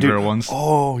the grinder ones.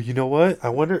 Oh, you know what? I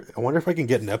wonder if I can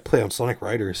get net play on Sonic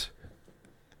Riders.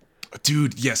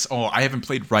 Dude, yes. Oh, I haven't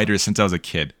played Riders since I was a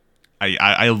kid.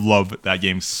 I love that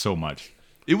game so much.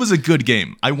 It was a good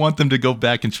game. I want them to go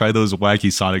back and try those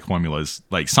wacky Sonic formulas.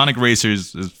 Like Sonic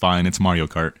Racers is fine. It's Mario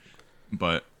Kart,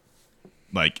 but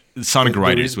like Sonic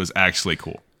Riders was actually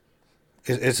cool.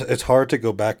 It's hard to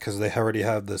go back because they already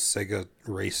have the Sega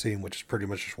Racing, which is pretty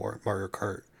much just Mario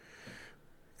Kart,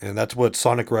 and that's what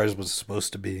Sonic Riders was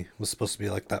supposed to be. It was supposed to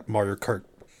be like that Mario Kart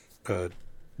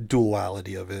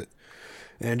duality of it,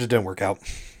 and it just didn't work out,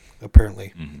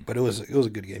 apparently. But it was a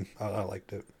good game. I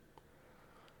liked it.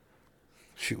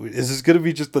 Shoot, is this gonna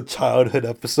be just a childhood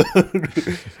episode?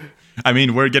 I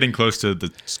mean, we're getting close to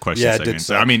the question Yeah, it segment. did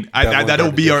So suck. I mean, That that'll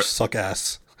one be did our suck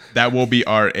ass. that will be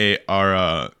our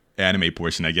anime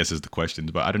portion, I guess, is the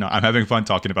questions. But I don't know. I'm having fun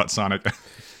talking about Sonic.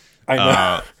 I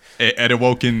know. It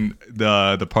awoken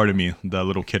the part of me, the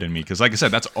little kid in me, because like I said,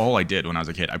 that's all I did when I was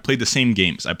a kid. I played the same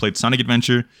games. I played Sonic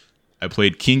Adventure. I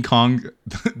played King Kong,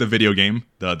 the video game,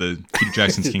 the Peter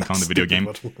Jackson's King Kong, the video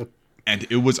game, and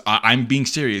it was. I'm being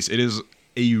serious. It is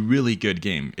a really good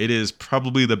game. It is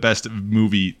probably the best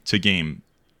movie to game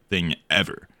thing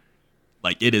ever.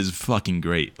 Like, it is fucking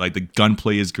great. Like, the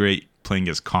gunplay is great. Playing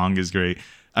as Kong is great.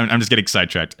 I'm just getting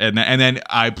sidetracked. And then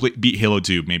I beat Halo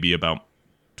 2 maybe about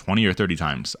 20 or 30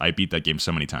 times. I beat that game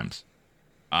so many times.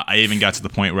 I even got to the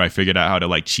point where I figured out how to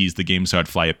like cheese the game, so I'd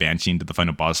fly a Banshee into the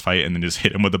final boss fight and then just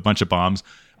hit him with a bunch of bombs.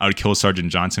 I would kill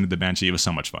Sergeant Johnson with the Banshee. It was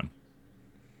so much fun.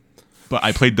 But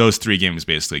I played those 3 games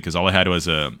basically because all I had was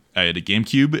I had a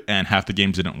GameCube and half the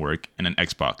games didn't work, and an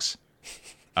Xbox.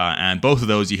 And both of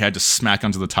those you had to smack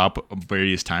onto the top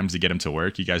various times to get them to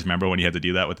work. You guys remember when you had to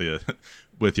do that with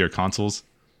with your consoles?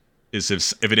 Is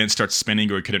if it didn't start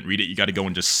spinning or it couldn't read it, you got to go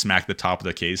and just smack the top of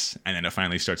the case, and then it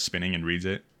finally starts spinning and reads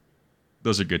it.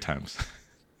 Those are good times.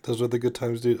 Those were the good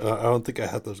times, dude. I don't think I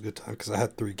had those good times because I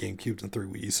had 3 GameCubes and 3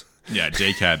 Wiis. Yeah,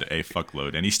 Jake had a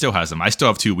fuckload, and he still has them. I still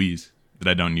have 2 Wiis that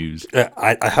I don't use. Yeah,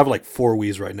 I have like 4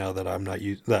 Wiis right now that I'm not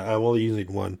using. That I'm only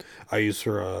using one. I use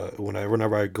for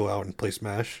whenever I go out and play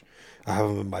Smash. I have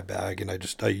them in my bag, and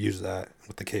I use that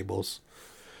with the cables.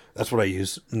 That's what I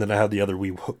use. And then I have the other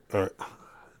Wii.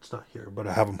 It's not here, but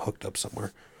I have them hooked up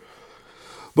somewhere.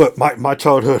 But my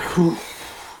childhood,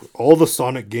 all the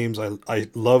Sonic games, I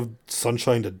loved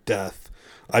Sunshine to death.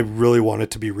 I really want it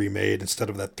to be remade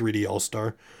instead of that 3D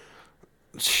All-Star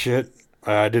shit.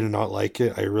 I did not like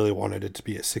it. I really wanted it to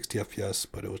be at 60 FPS,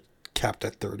 but it was capped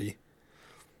at 30.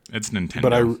 It's Nintendo.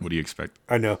 But what do you expect?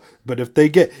 I know, but if they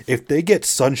get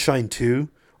Sunshine 2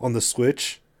 on the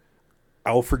Switch,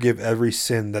 I'll forgive every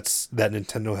sin that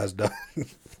Nintendo has done.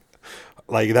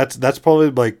 Like that's probably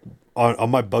like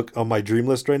on my dream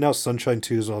list right now. Sunshine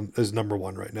 2 is number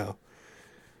 1 right now.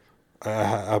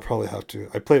 I probably have to.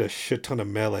 I played a shit ton of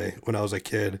Melee when I was a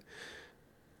kid.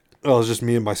 It was just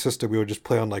me and my sister. We would just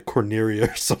play on like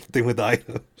Corneria or something with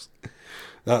items.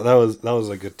 That was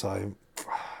a good time.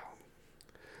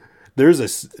 There's a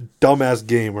dumbass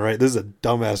game, right? This is a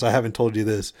dumbass. I haven't told you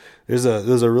this. There's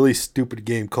a really stupid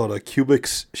game called a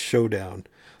Cubics Showdown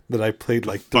that I played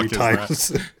like 3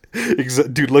 times.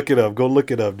 Dude, look it up. Go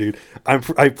look it up, dude.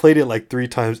 I played it like 3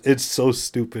 times. It's so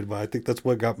stupid, but I think that's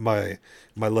what got my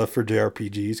love for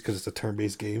JRPGs because it's a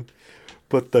turn-based game.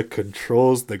 But the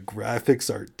controls, the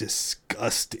graphics are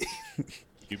disgusting.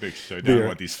 You big showdown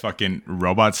with these fucking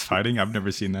robots fighting. I've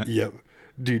never seen that. Yep,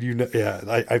 dude. You know,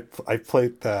 yeah. I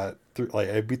played that through. Like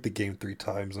I beat the game 3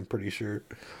 times. I'm pretty sure,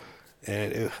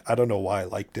 and I don't know why I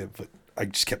liked it, but I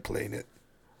just kept playing it.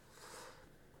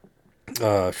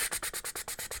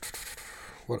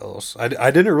 What else? I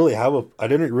didn't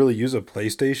really use a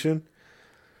PlayStation.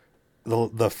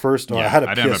 The first I had a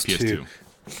PS2.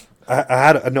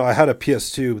 I had a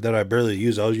PS2 that I barely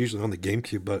used. I was usually on the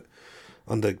GameCube, but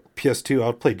on the PS2 I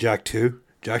would play Jak 2.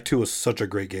 Jak 2 was such a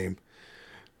great game.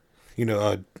 You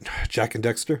know, Jak and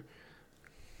Dexter.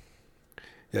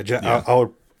 Yeah. I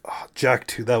would Jak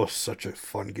 2. That was such a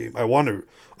fun game. I want to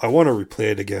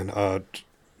replay it again. I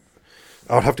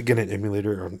would have to get an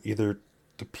emulator on either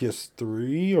the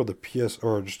PS3 or the PS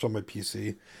or just on my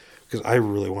PC because I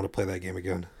really want to play that game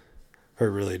again. I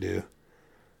really do.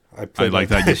 I like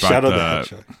that you brought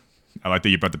I like that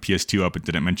you brought the PS2 up and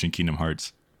didn't mention Kingdom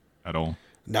Hearts at all.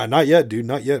 Nah, not yet, dude.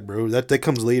 Not yet, bro. That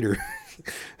comes later.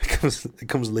 it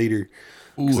comes later.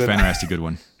 Ooh, Fantastic, good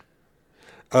one.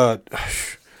 But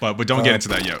don't get into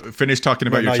that yet. Finish talking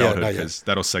about your childhood because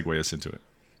that'll segue us into it.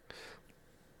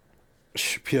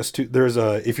 PS2. There's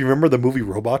if you remember the movie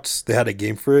Robots, they had a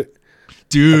game for it.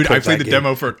 Dude, I played the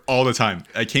demo for it all the time.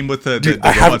 I came with the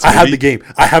Robots movie. I have the game.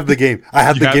 I have the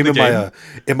game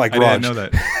in my garage. I didn't know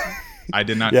that. I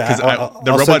did not because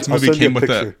the Robots movie came with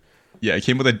it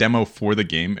came with a demo for the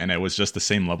game, and it was just the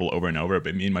same level over and over.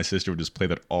 But me and my sister would just play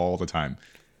that all the time.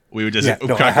 We would just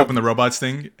crack open the Robots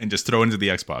thing and just throw it into the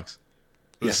Xbox.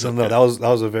 That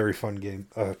was a very fun game.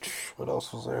 What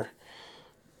else was there?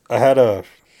 I had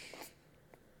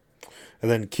and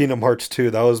then Kingdom Hearts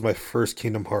 2. That was my first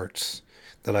Kingdom Hearts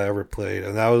that I ever played,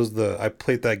 and I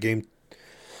played that game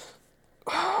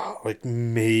like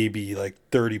maybe like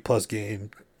 30 plus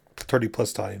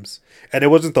times, and it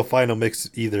wasn't the final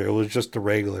mix either. It was just the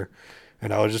regular,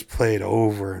 and I would just play it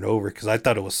over and over because I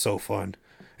thought it was so fun,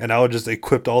 and I would just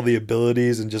equip all the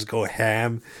abilities and just go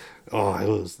ham. Oh,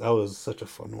 that was such a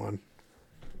fun one.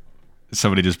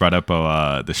 Somebody just brought up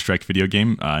the Shrek video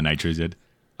game. Nitro did.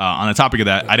 On the topic of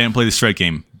that, I didn't play the Shrek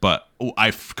game, but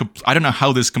I don't know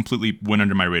how this completely went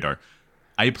under my radar.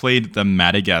 I played the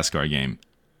Madagascar game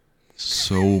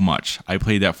so much. I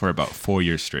played that for about 4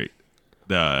 years straight.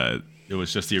 It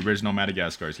was just the original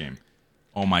Madagascar's game.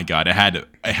 Oh my god! It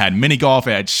had mini golf.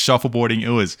 It had shuffleboarding. It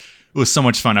was so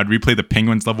much fun. I'd replay the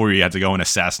penguins level where you had to go and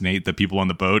assassinate the people on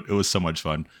the boat. It was so much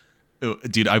fun.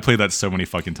 Dude, I played that so many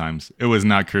fucking times. It was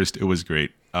not cursed. It was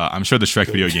great. I'm sure the Shrek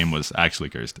video game was actually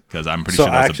cursed because I'm pretty sure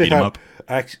that's a beat 'em up.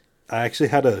 I actually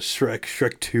had a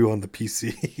Shrek 2 on the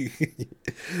PC.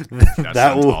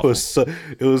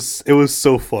 It was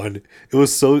so fun. It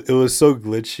was so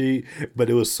glitchy, but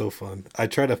it was so fun. I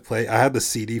tried to play. I had the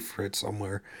CD for it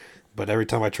somewhere, but every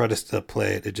time I tried to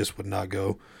play it, it just would not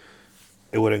go.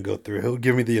 It wouldn't go through. It would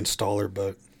give me the installer,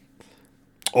 but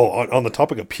on the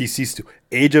topic of PCs too,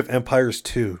 Age of Empires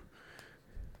 2.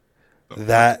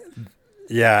 That.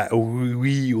 Yeah,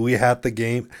 we had the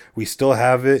game. We still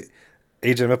have it.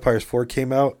 Age of Empires 4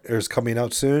 came out. It's coming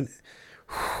out soon.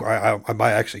 I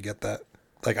might actually get that.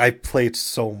 Like I played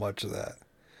so much of that.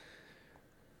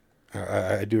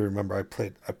 I do remember I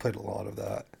played a lot of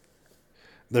that.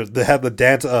 They had the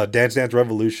Dance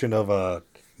Revolution of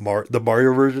the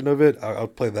Mario version of it. I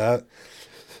would play that.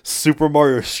 Super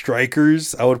Mario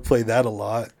Strikers. I would play that a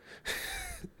lot.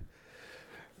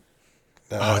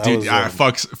 Dude,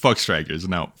 fuck Strikers.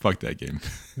 No, fuck that game.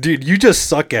 Dude, you just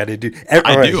suck at it, dude. I'm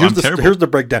terrible.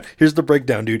 Here's the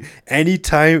breakdown, dude.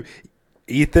 Anytime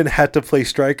Ethan had to play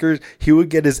Strikers, he would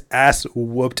get his ass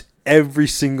whooped every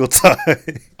single time.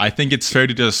 I think it's fair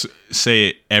to just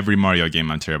say every Mario game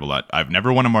I'm terrible at. I've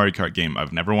never won a Mario Kart game.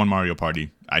 I've never won Mario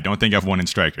Party. I don't think I've won in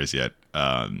Strikers yet.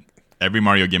 Every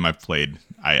Mario game I've played,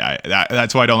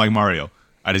 that's why I don't like Mario.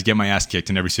 I just get my ass kicked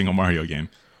in every single Mario game.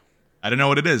 I don't know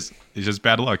what it is. It's just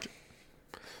bad luck.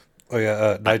 Oh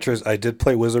yeah, Nitros. I did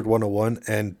play Wizard 101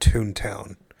 and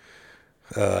Toontown.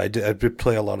 I did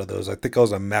play a lot of those. I think I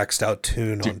was a maxed out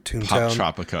Toon on Toontown.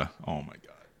 Pop Tropica. Oh my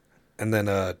god. And then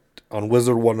on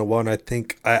Wizard 101, I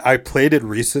think I played it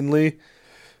recently,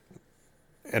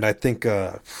 and I think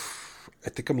I'm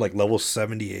like level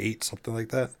 78, something like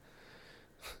that.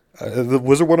 The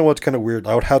Wizard 101's kind of weird.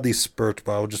 I would have these spurts,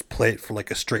 but I would just play it for like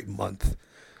a straight month.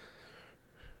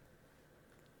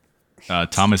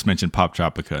 Thomas mentioned Pop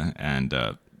Tropica, and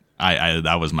I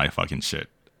that was my fucking shit.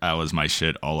 That was my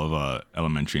shit all of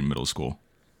elementary and middle school.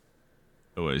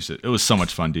 it was so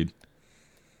much fun, dude.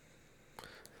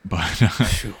 But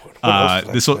Shoot, what else did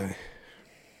I this will play?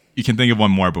 you can think of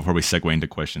one more before we segue into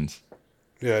questions.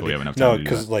 Yeah, So we have enough no, time to do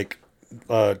because that. like,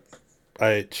 uh,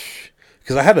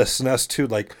 because I had a SNES too.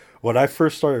 Like when I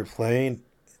first started playing,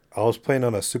 I was playing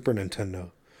on a Super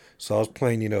Nintendo. So I was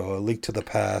playing, A Link to the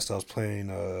Past. I was playing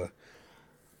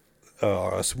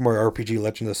Super Mario RPG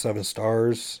Legend of Seven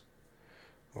Stars.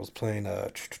 I was playing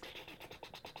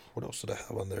what else did I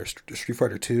have on there? Street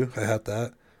Fighter 2. I had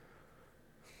that.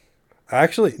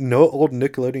 Actually, no old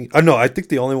Nickelodeon. No, I think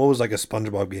the only one was like a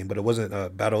SpongeBob game, but it wasn't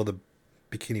Battle of the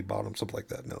Bikini Bottom, something like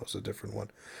that. No, it was a different one.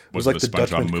 It was Was it like the the SpongeBob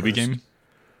Dutchman movie Curse. game?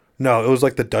 No, it was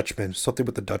like the Dutchman. Something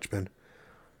with the Dutchman.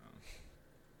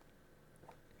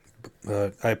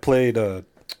 I played. I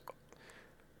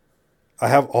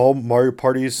have all Mario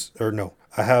parties, or no,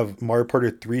 I have Mario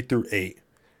Party 3 through 8,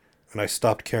 and I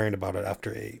stopped caring about it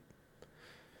after 8.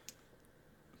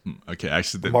 Okay,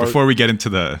 actually, Mar- before we get into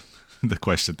the the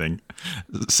question thing,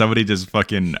 somebody just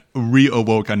fucking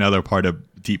reawoke another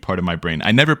deep part of my brain.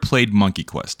 I never played Monkey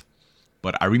Quest,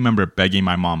 but I remember begging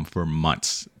my mom for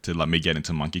months to let me get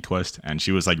into Monkey Quest, and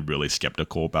she was like really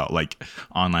skeptical about like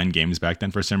online games back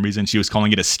then for some reason. She was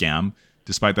calling it a scam,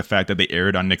 despite the fact that they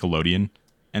aired on Nickelodeon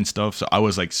and stuff. So I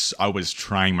was like, I was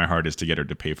trying my hardest to get her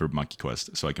to pay for Monkey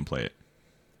Quest so I can play it.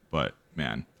 But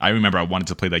man, I remember I wanted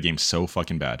to play that game so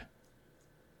fucking bad.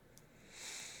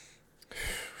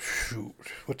 Shoot,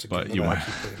 what's a game But that you I want?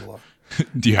 actually played a lot?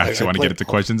 Do you actually I want to get played into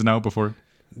questions now before?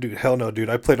 Dude, hell no, dude.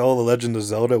 I played all the Legend of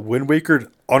Zelda. Wind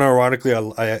Waker,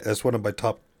 unironically, that's one of my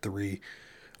top 3.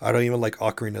 I don't even like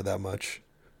Ocarina that much.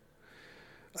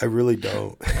 I really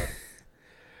don't.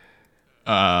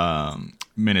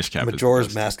 Minish Cap is the Majora's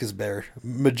best. Mask is better.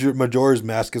 Majora's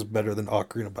Mask is better than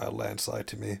Ocarina by a landslide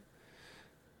to me.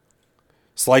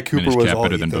 Sly Cooper Minish was Cap all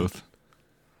better Ethan. than both.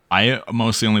 I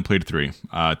mostly only played 3.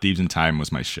 Thieves in Time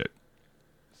was my shit.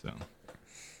 So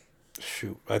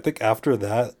Shoot, I think after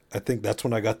that, I think that's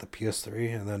when I got the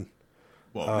PS3, and then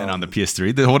well, and on the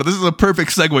PS3, this is a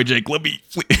perfect segue, Jake. Let me.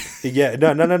 yeah,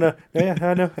 no, yeah,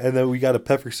 I know, and then we got a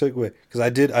perfect segue because I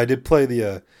did play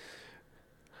the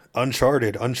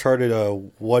Uncharted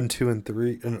 1, 2, and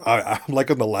 3, and I'm like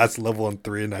on the last level in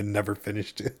 3, and I never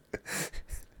finished it.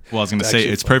 Well, I was gonna It's say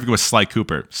actually it's fun. perfect with Sly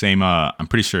Cooper. Same. I'm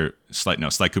pretty sure Sly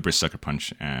Cooper's Sucker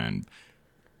Punch, and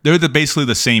they're basically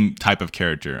the same type of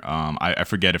character. I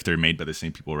forget if they're made by the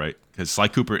same people, right? Because Sly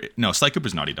Cooper's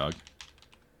Naughty Dog,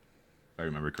 if I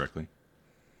remember correctly.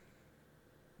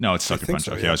 No, it's Sucker think Punch.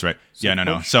 so, Okay, yeah. I was right. Yeah, Sucker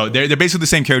no. Punch? So they're basically the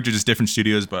same character, just different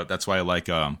studios. But that's why I like.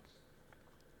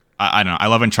 I don't know. I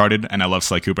love Uncharted and I love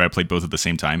Sly Cooper. I played both at the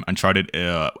same time. Uncharted.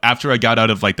 After I got out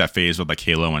of like that phase with like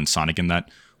Halo and Sonic and that,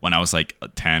 when I was like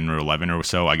 10 or 11 or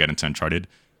so, I got into Uncharted,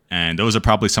 and those are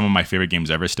probably some of my favorite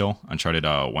games ever. Still, Uncharted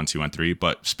 1, 2, and 3,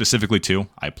 but specifically 2.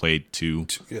 I played 2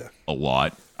 Yeah, a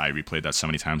lot. I replayed that so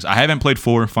many times. I haven't played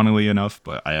 4, funnily enough,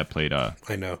 but I have played I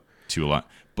know. 2 a lot.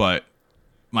 But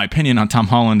my opinion on Tom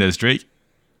Holland as Drake,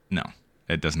 no,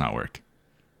 it does not work.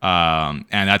 And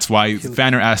that's why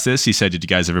Fanner asked this. He said, "Did you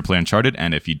guys ever play Uncharted?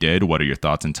 And if you did, what are your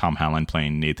thoughts on Tom Holland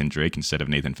playing Nathan Drake instead of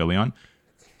Nathan Fillion?"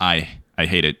 I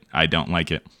hate it. I don't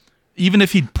like it. Even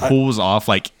if he pulls off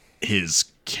like his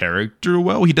character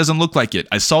well, he doesn't look like it.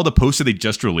 I saw the poster they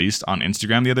just released on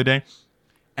Instagram the other day,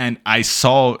 and I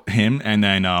saw him and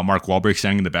then Mark Wahlberg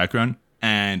standing in the background.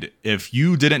 And if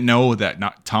you didn't know that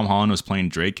not Tom Holland was playing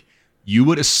Drake, you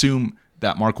would assume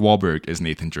that Mark Wahlberg is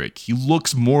Nathan Drake. He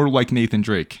looks more like Nathan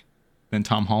Drake than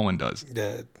Tom Holland does.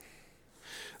 Yeah,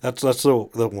 that's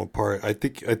the one part. I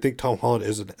think Tom Holland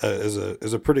is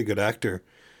a pretty good actor.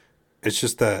 It's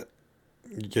just that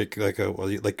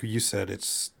like you said,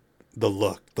 it's the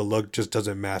look. The look just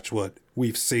doesn't match what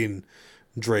we've seen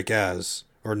Drake as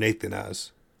or Nathan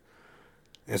as,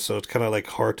 and so it's kind of like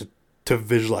hard to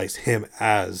visualize him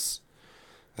as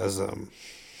as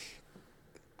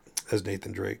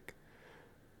Nathan Drake.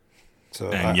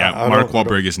 So And yeah, I Mark don't, I don't-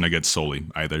 Wahlberg isn't a good Sully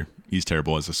either. He's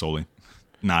terrible as a Sully.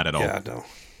 Not at all. Yeah,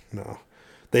 no.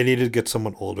 They needed to get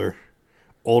someone older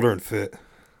and fit.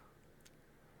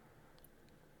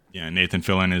 Yeah, Nathan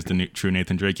Fillion is the true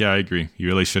Nathan Drake. Yeah, I agree. He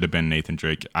really should have been Nathan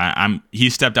Drake. He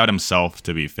stepped out himself,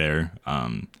 to be fair.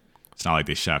 It's not like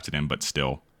they shafted him, but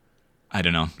still, I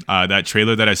don't know. That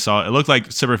trailer that I saw, it looked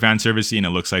like super fan servicey, and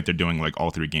it looks like they're doing like all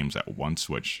 3 games at once,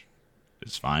 which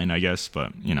is fine, I guess.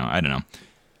 But I don't know.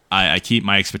 I keep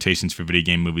my expectations for video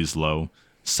game movies low.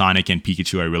 Sonic and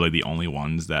Pikachu are really the only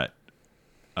ones that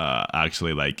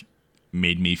actually like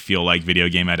made me feel like video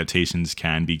game adaptations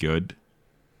can be good.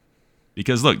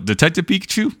 Because look, Detective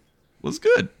Pikachu was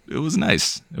good. It was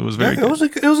nice. It was very Yeah,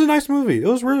 good. it was a nice movie. It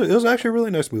was actually a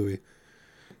really nice movie.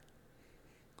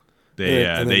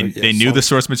 They knew the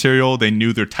source material. They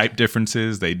knew their type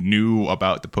differences. They knew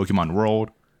about the Pokemon world.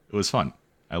 It was fun.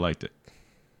 I liked it.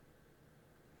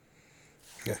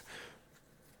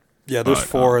 Yeah, there's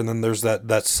 4, and then there's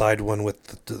that side one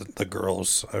with the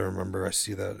girls. I remember I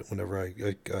see that whenever I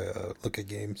look at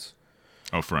games.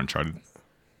 Oh, for Uncharted.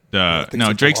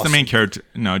 Drake's the main character.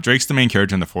 No, Drake's the main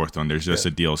character in the 4th one. There's just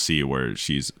a DLC where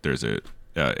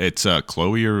it's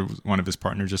Chloe or one of his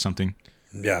partners or something.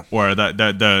 Yeah. Or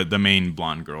the main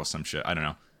blonde girl, some shit. I don't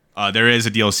know. There is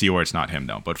a DLC where it's not him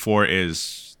though, but 4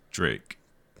 is Drake.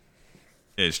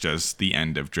 It's just the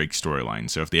end of Drake's storyline.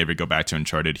 So if they ever go back to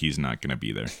Uncharted, he's not gonna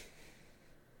be there.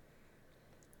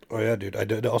 Oh yeah, dude. I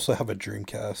did also have a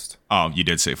Dreamcast. Oh, you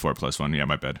did say 4+1. Yeah,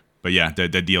 my bad. But yeah, the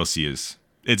DLC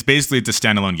it's basically a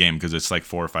standalone game because it's like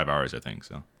 4 or 5 hours, I think.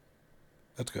 So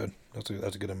that's good. That's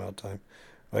a good amount of time.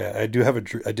 Oh yeah, I did have a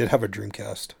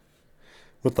Dreamcast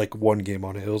with like one game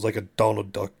on it. It was like a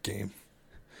Donald Duck game.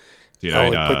 Dude, I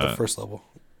only played the first level.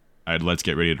 I had Let's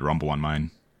Get Ready to Rumble on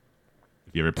mine.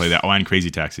 If you ever play that, and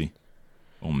Crazy Taxi.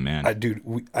 Oh man,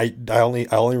 I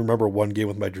only remember one game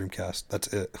with my Dreamcast. That's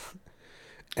it.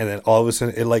 And then all of a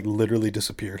sudden, it like literally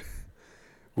disappeared.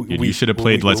 You should have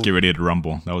played Let's Get Ready to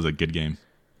Rumble. That was a good game.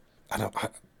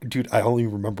 I only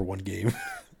remember one game.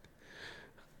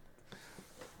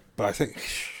 But I think,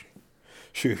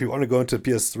 shoot, if you want to go into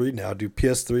PS3 now, do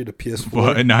PS3 to PS4.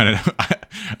 Well, no.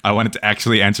 I wanted to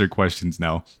actually answer questions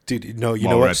now. Dude, no, you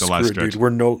know what? Screw it, dude. We're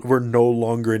no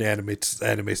longer an anime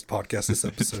podcast this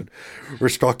episode. We're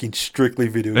talking strictly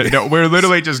video games. No, we're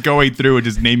literally just going through and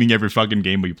just naming every fucking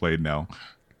game we played now.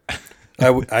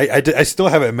 I still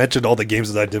haven't mentioned all the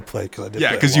games that I did play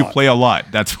because you play a lot.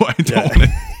 That's why I don't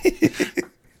want to.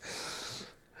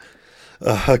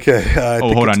 Okay.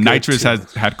 Hold on. Nitrous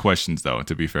has had questions though.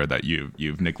 To be fair, that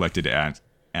you've neglected to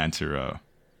answer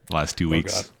the last 2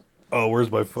 weeks. God. Oh, where's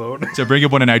my phone? So bring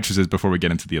up one of Nitrous's before we get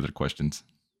into the other questions.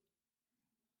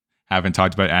 Haven't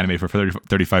talked about anime for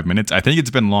 35 minutes. I think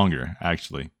it's been longer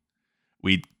actually.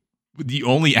 The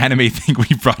only anime thing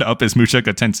we brought up is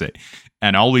Mushoku Tensei,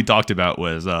 and all we talked about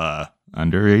was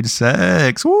underage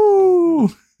sex. Woo!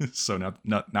 So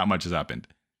not much has happened.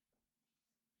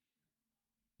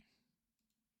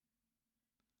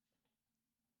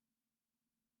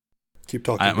 Keep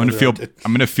talking. I'm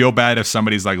gonna feel bad if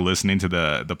somebody's like listening to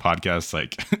the podcast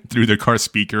like through their car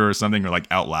speaker or something or like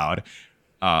out loud,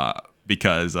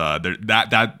 because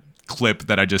that clip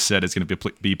that I just said is gonna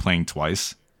be playing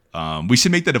twice. We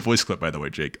should make that a voice clip, by the way,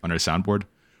 Jake, on our soundboard,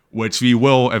 which we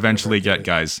will eventually get,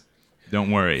 guys.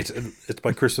 Don't worry. It's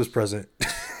my Christmas present.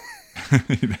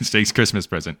 That's Jake's Christmas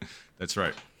present. That's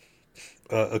right.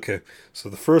 Okay, so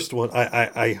the first one,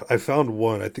 I found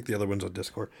one. I think the other one's on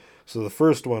Discord. So the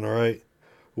first one, all right.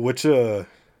 What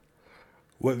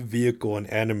vehicle in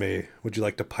anime would you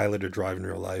like to pilot or drive in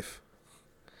real life?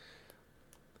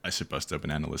 I should bust up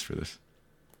an analyst for this.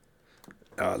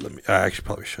 I actually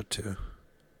probably should too.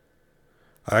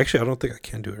 I don't think I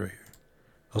can do it right here.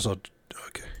 Also,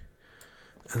 okay.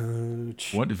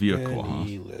 What vehicle?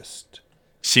 List.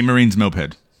 Sea Marine's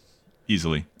moped,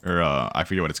 easily, or I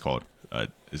forget what it's called.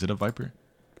 Is it a Viper?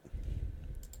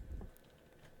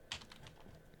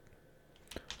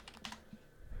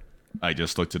 I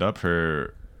just looked it up.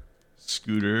 Her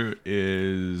scooter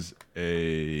is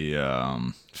a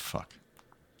fuck.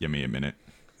 Give me a minute.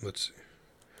 Let's see.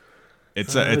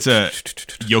 It's a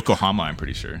Yokohama, I'm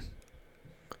pretty sure.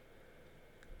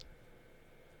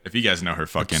 If you guys know her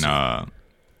fucking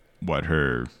what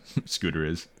her scooter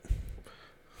is.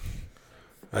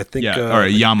 I think or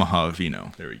a Yamaha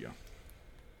Vino. There we go.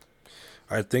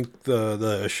 I think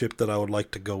the ship that I would like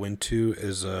to go into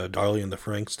is Darlie and the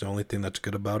Franxx. The only thing that's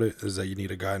good about it is that you need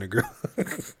a guy and a girl.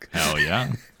 Hell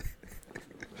yeah.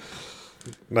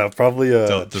 No, probably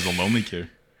does a lonely care.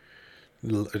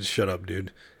 Shut up,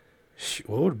 dude.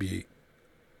 What would be?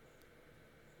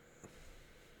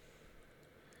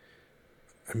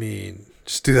 I mean,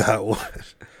 just do that one.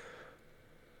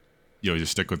 Yo,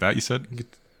 just stick with that, you said?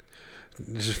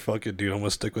 Just fuck it, dude. I'm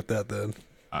gonna stick with that then.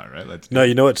 All right, let's. No,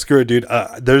 you know what? Screw it, dude.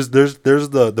 There's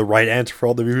the right answer for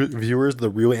all the viewers. The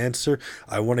real answer.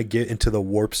 I want to get into the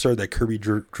Warp Star that Kirby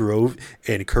drove,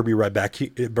 and Kirby right back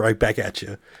at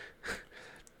you.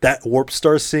 That Warp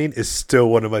Star scene is still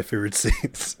one of my favorite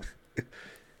scenes.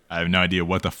 I have no idea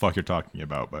what the fuck you're talking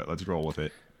about, but let's roll with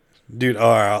it. Dude,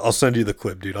 all right, I'll send you the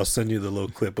clip, dude. I'll send you the little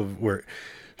clip of where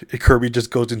Kirby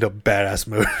just goes into badass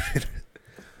mode.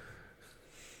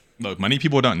 Look, many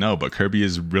people don't know, but Kirby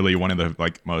is really one of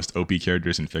the most OP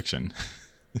characters in fiction.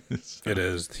 So, it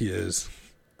is. He is.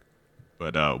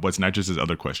 But what's Nitrous's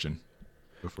other question?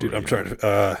 Dude, I'm trying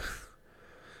to.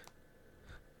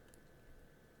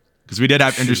 because we did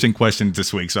have interesting questions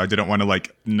this week, so I didn't want to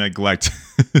like neglect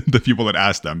the people that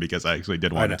asked them because I actually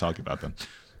did want to talk about them.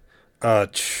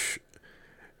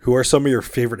 Who are some of your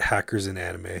favorite hackers in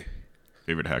anime?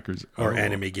 Favorite hackers or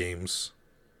anime games?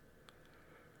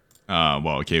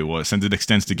 Well, okay. Well, since it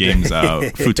extends to games,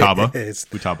 Futaba.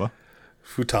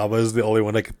 Futaba is the only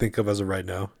one I can think of as of right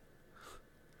now.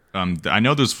 I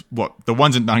know there's the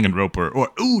ones in Danganronpa or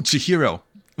Chihiro.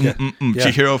 Yeah.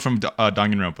 Chihiro from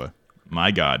Danganronpa. My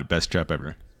God, best trap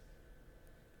ever.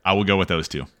 I will go with those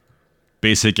two.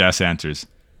 Basic ass answers.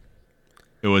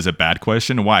 It was a bad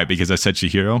question. Why? Because I said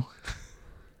Chihiro.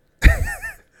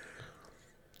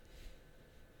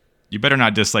 You better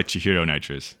not dislike Chihiro,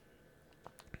 Nitrous.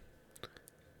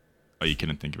 Oh, you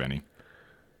couldn't think of any.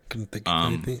 Couldn't think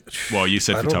of anything. Well, you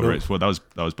said Futaba, right? Well, that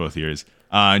was both yours.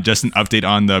 Just an update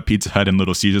on the Pizza Hut and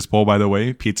Little Caesars poll, by the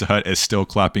way. Pizza Hut is still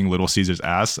clapping Little Caesars'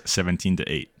 ass,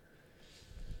 17-8.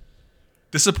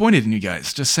 Disappointed in you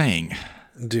guys, just saying.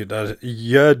 Dude,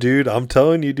 yeah, dude, I'm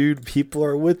telling you, dude, people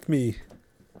are with me.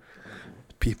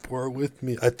 People are with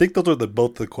me. I think those are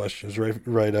both the questions, right?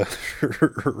 Right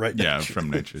yeah, from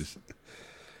Nitrous.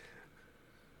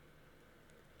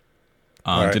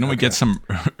 Didn't we get some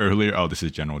earlier? Oh, this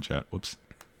is general chat. Whoops.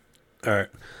 All right.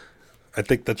 I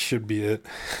think that should be it.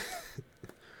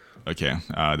 Okay.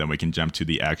 Then we can jump to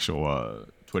the actual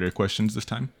Twitter questions this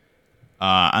time.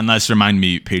 Unless, remind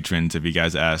me, patrons, if you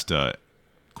guys asked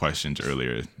questions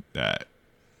earlier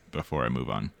before I move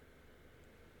on.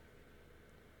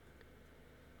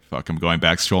 Fuck, I'm going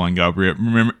back, scrolling up.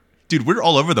 Remember, dude, we're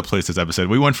all over the place this episode.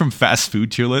 We went from fast food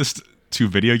tier list to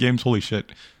video games. Holy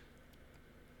shit.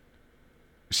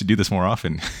 We should do this more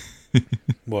often.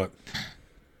 What?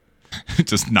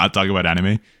 Just not talk about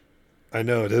anime. I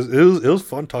know it was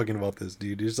fun talking about this,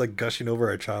 dude. It's like gushing over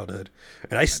our childhood,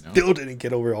 and I still didn't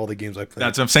get over all the games I played.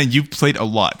 That's what I'm saying. You played a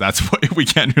lot. That's what we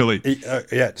can't really.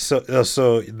 Yeah.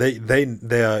 So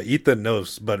they Ethan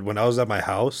knows, but when I was at my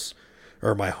house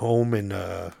or my home in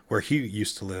where he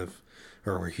used to live,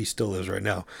 or where he still lives right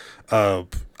now,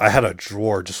 I had a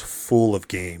drawer just full of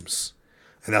games,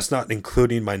 and that's not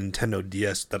including my Nintendo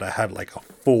DS that I had like a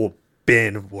full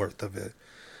bin worth of it.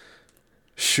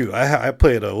 Shoot, I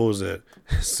played what was it?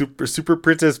 Super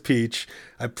Princess Peach.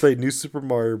 I played New Super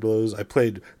Mario Bros. I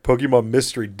played Pokemon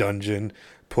Mystery Dungeon,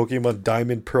 Pokemon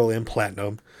Diamond, Pearl, and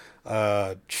Platinum.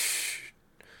 What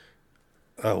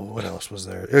else was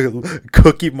there?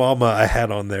 Cookie Mama I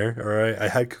had on there. All right, I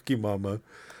had Cookie Mama.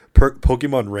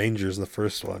 Pokemon Rangers, the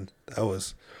first one. That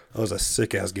was a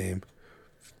sick ass game.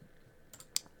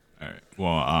 All right.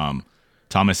 Well,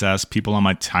 Thomas asks, people on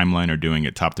my timeline are doing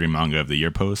a top 3 manga of the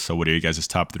year post. So what are you guys'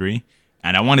 top 3?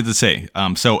 And I wanted to say,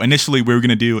 so initially we were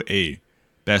going to do a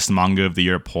best manga of the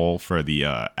year poll for the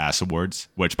ASS Awards,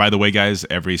 which, by the way, guys,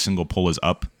 every single poll is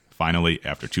up finally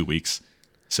after 2 weeks.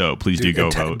 So please do go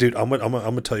vote. Dude, I'm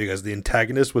gonna tell you guys, the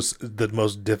antagonist was the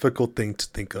most difficult thing to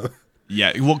think of.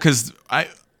 Yeah, well, because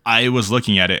I was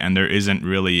looking at it and there isn't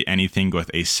really anything with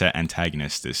a set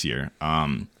antagonist this year.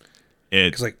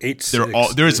 It's like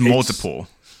 8-6. There's multiple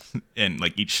in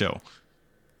like each show.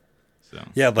 So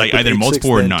yeah, like either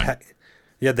multiple or none.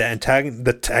 The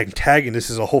antagonist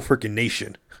is a whole freaking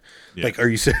nation. Yeah. Like, are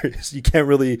you serious? You can't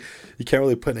really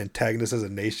put an antagonist as a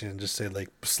nation and just say like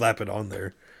slap it on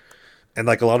there. And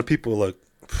like a lot of people with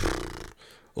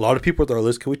our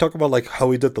list. Can we talk about like how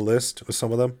we did the list with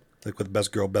some of them? Like with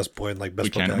best girl, best boy, and like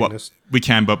best protagonist. We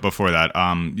can, but before that,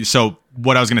 so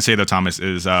what I was gonna say though, Thomas,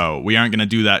 is we aren't gonna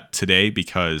do that today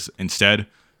because instead,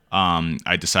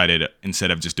 I decided instead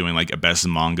of just doing like a best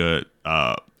manga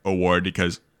award,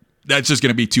 because that's just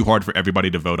gonna be too hard for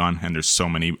everybody to vote on, and there's so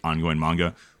many ongoing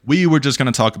manga. We were just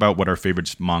gonna talk about what our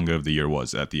favorite manga of the year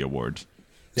was at the award.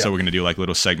 Yeah. So we're gonna do like a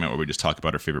little segment where we just talk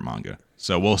about our favorite manga.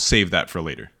 So we'll save that for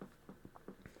later.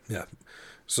 Yeah.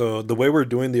 So the way we're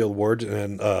doing the awards,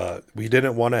 and we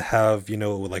didn't want to have,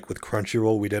 like with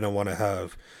Crunchyroll, we didn't want to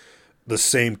have the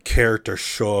same character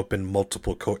show up in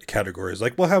multiple categories.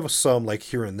 Like we'll have some like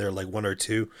here and there, like 1 or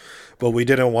 2, but we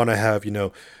didn't want to have,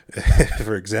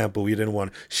 for example, we didn't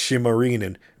want Shimmerine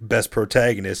and best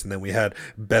protagonist, and then we had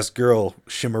best girl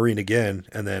Shimmerine again,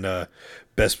 and then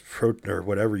best or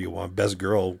whatever you want, best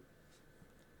girl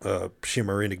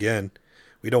Shimmerine again.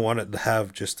 We don't want it to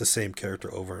have just the same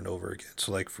character over and over again.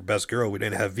 So, like, for Best Girl, we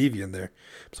didn't have Vivian there.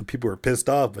 Some people were pissed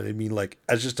off, but I mean, like,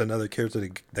 that's just another character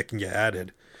that can get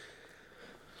added.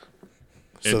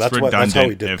 So it's redundant how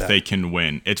we did if they can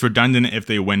win. It's redundant if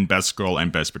they win Best Girl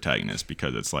and Best Protagonist,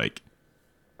 because it's like,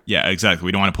 yeah, exactly.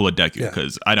 We don't want to pull a Deku,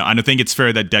 because I don't think it's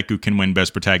fair that Deku can win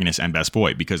Best Protagonist and Best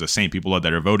Boy, because the same people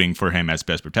that are voting for him as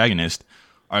Best Protagonist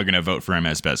are going to vote for him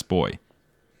as Best Boy.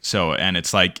 So, and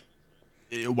it's like,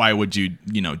 why would you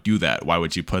do that? Why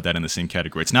would you put that in the same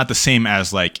category? It's not the same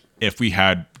as like if we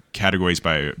had categories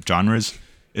by genres.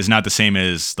 It's not the same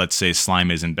as, let's say, Slime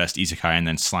is in best isekai and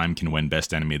then Slime can win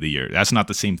best anime of the year. That's not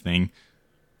the same thing,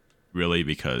 really,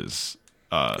 because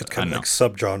it's kind of like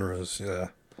subgenres. Yeah.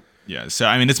 Yeah, so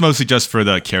I mean, it's mostly just for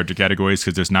the character categories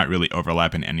because there's not really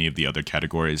overlap in any of the other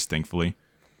categories, thankfully.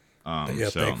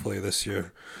 Thankfully this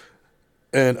year.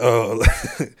 And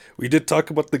we did talk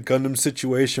about the Gundam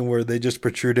situation where they just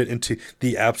protruded into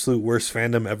the absolute worst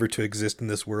fandom ever to exist in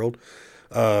this world.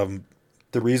 The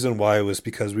reason why was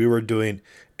because we were doing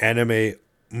anime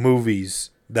movies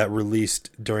that released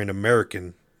during the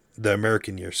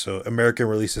American year, so American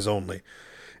releases only.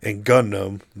 And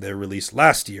Gundam, they released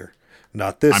last year,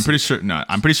 not this. I'm pretty sure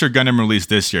Gundam released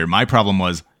this year. My problem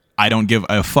was I don't give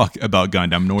a fuck about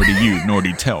Gundam, nor do you, nor do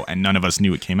you tell, and none of us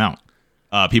knew it came out.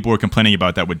 People were complaining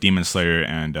about that with Demon Slayer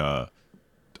and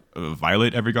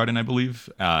Violet Evergarden, I believe.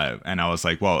 And I was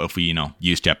like, well, if we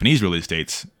use Japanese release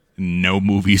dates, no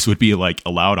movies would be like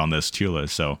allowed on this tier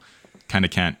list, so kind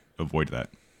of can't avoid that.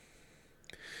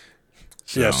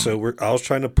 So I was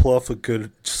trying to pull off a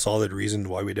good, solid reason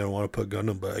why we didn't want to put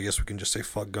Gundam, but I guess we can just say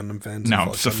fuck Gundam fans.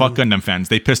 No, so fuck Gundam fans.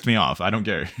 They pissed me off. I don't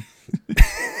care.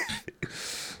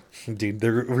 Dude,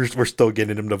 we're still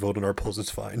getting them to vote on our polls.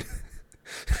 It's fine.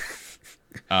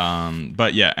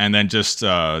 But yeah, and then just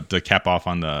to cap off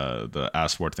on the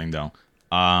ass word thing, though.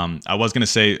 I was gonna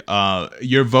say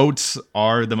your votes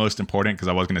are the most important because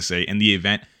I was gonna say in the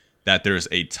event that there's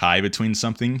a tie between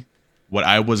something, what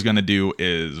I was gonna do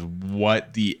is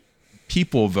what the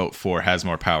people vote for has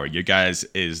more power. Your guys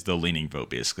is the leaning vote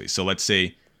basically. So let's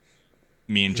say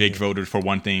me and Jake voted for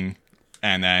one thing,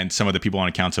 and then some of the people on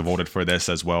accounts have voted for this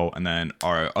as well, and then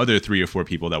our other 3 or 4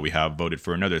 people that we have voted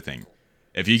for another thing.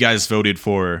 If you guys voted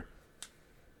for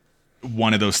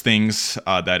one of those things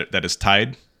that is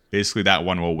tied, basically that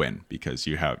one will win because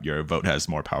your vote has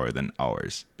more power than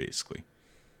ours, basically.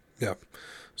 Yeah.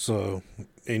 So,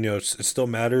 it still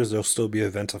matters. There'll still be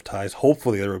events of ties.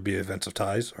 Hopefully there will be events of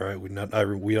ties. All right. We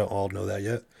don't all know that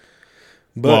yet.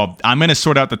 But, well, I'm going to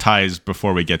sort out the ties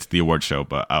before we get to the award show,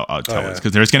 but I'll tell us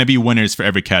because there's going to be winners for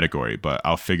every category, but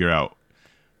I'll figure out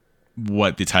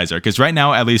what the ties are. Because right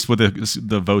now, at least with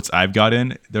the votes I've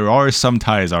gotten, there are some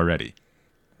ties already.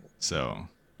 So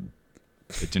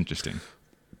it's interesting.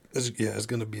 It's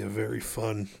going to be a very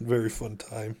fun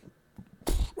time.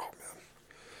 Oh, man.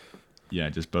 Yeah,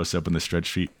 just boast up in the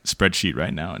spreadsheet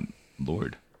right now, and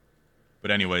Lord.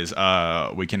 But anyways,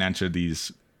 we can answer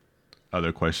these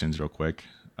other questions real quick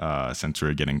since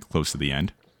we're getting close to the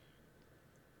end.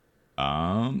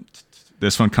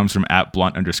 This one comes from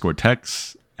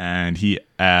 @blunt_text, and he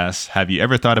asks, have you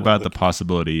ever thought about the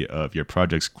possibility of your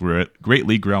projects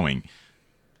greatly growing,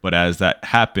 but as that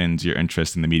happens, your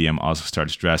interest in the medium also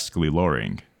starts drastically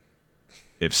lowering?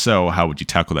 If so, how would you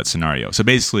tackle that scenario? So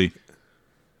basically,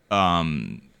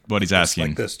 what he's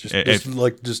asking,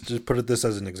 like this, just put this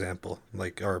as an example,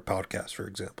 like our podcast, for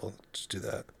example. Just do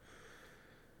that.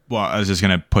 Well, I was just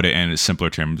gonna put it in simpler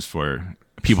terms for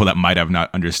people that might have not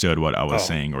understood what I was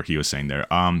saying or he was saying there.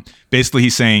 Basically,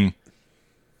 he's saying,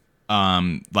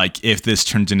 like if this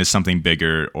turns into something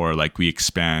bigger, or like we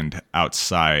expand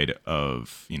outside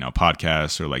of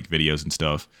podcasts or like videos and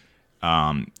stuff,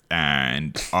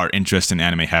 and our interest in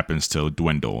anime happens to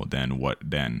dwindle, then what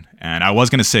then? And I was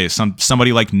gonna say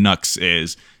somebody like Nux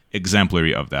is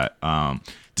exemplary of that.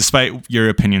 Despite your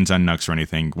opinions on Nux or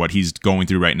anything, what he's going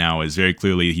through right now is very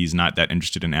clearly he's not that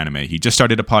interested in anime. He just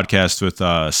started a podcast with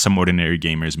Some Ordinary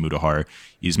Gamers, Mutahar.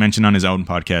 He's mentioned on his own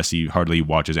podcast he hardly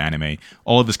watches anime.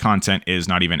 All of his content is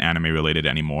not even anime related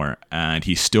anymore, and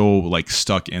he's still like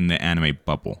stuck in the anime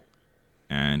bubble.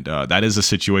 And that is a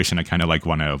situation I kind of like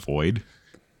want to avoid.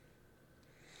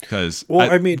 Because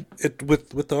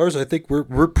with ours, I think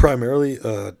we're primarily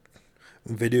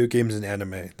video games and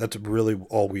anime. That's really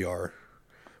all we are.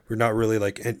 We're not really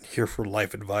like here for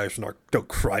life advice. We're not no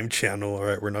crime channel, all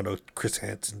right? We're not a Chris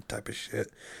Hansen type of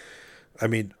shit. I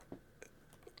mean,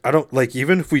 I don't like,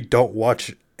 even if we don't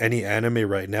watch any anime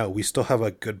right now, we still have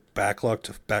a good backlog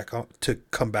to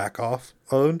come back off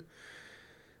on.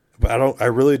 But I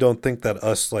really don't think that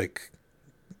us, like,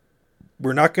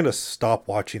 we're not gonna stop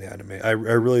watching anime. I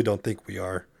really don't think we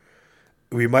are.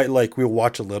 We might we'll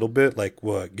watch a little bit, like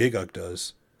what Giguk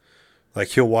does. Like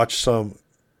he'll watch some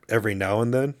every now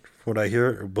and then, from what I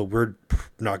hear, but we're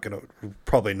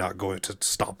probably not going to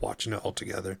stop watching it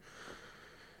altogether.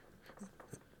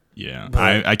 Yeah,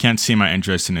 I can't see my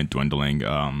interest in it dwindling.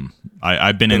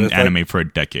 I've been in anime for a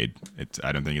decade.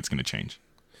 I don't think it's going to change.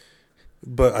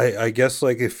 But I guess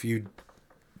like if you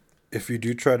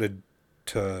do try to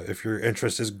if your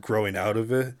interest is growing out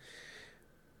of it,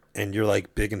 and you're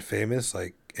like big and famous,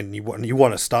 like, and you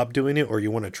want to stop doing it or you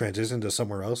want to transition to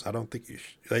somewhere else, I don't think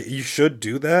you should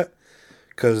do that,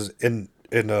 because in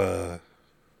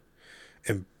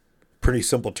pretty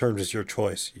simple terms, it's your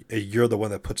choice. You're the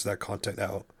one that puts that content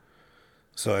out.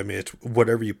 So I mean, it's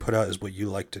whatever you put out is what you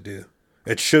like to do.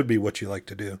 It should be what you like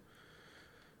to do.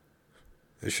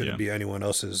 It shouldn't be anyone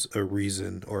else's a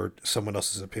reason or someone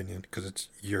else's opinion, because it's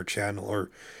your channel or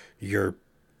your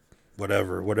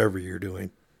whatever you're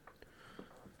doing.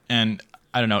 And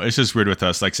I don't know, it's just weird with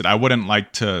us. Like I said, I wouldn't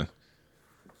like to.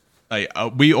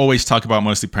 We always talk about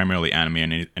mostly primarily anime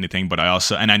and anything, but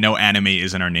I know anime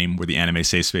isn't our name. We're the anime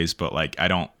safe space, but like I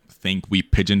don't think we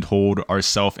pigeonholed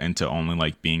ourselves into only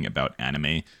like being about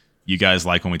anime. You guys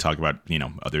like when we talk about,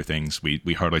 other things.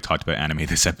 We hardly talked about anime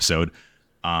this episode.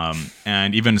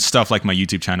 And even stuff like my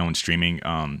YouTube channel and streaming,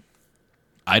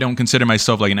 I don't consider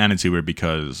myself like an anituber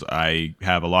because I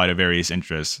have a lot of various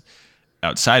interests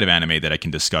outside of anime that I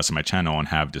can discuss on my channel and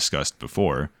have discussed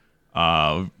before.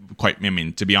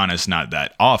 To be honest, not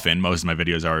that often. Most of my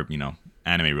videos are,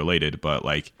 anime related, but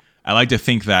like I like to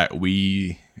think that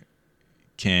we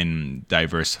can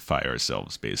diversify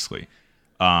ourselves basically.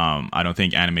 I don't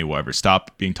think anime will ever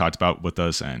stop being talked about with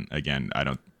us. And again, I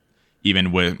don't,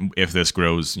 even if this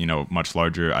grows, much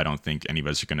larger, I don't think any of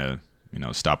us are going to,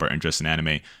 stop our interest in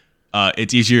anime.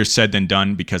 It's easier said than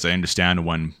done because I understand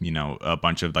when, a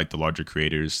bunch of like the larger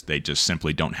creators, they just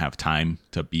simply don't have time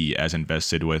to be as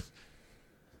invested with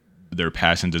their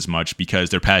passions as much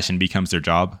because their passion becomes their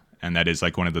job. And that is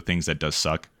like one of the things that does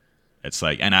suck. It's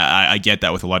like, and I get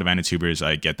that with a lot of anitubers.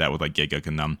 I get that with like Gigguk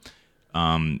and them.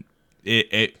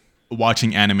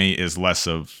 Watching anime is less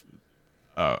of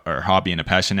a hobby and a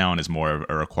passion now and is more of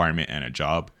a requirement and a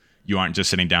job. You aren't just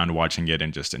sitting down watching it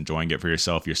and just enjoying it for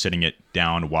yourself. You're sitting it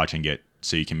down, watching it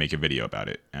so you can make a video about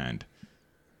it. And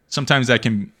sometimes that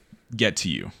can get to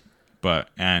you.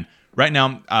 And right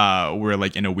now, we're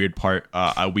like in a weird part.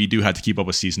 We do have to keep up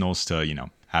with seasonals to,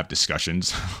 have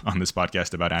discussions on this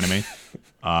podcast about anime.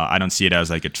 I don't see it as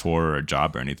like a chore or a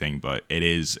job or anything, but it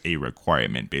is a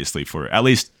requirement basically for at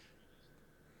least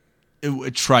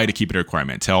try to keep it a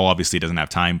requirement. Tell obviously doesn't have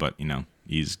time, but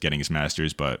he's getting his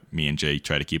master's, but me and Jay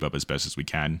try to keep up as best as we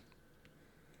can.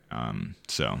 But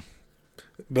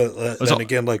then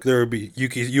again, like there would be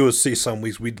you would see some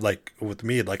weeks we'd like with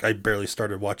me, like I barely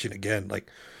started watching again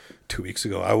like 2 weeks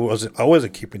ago. I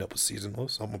wasn't keeping up with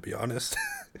seasonals. I'm gonna be honest.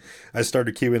 I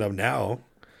started keeping up now.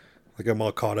 Like I'm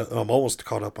all caught up. I'm almost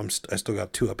caught up. I still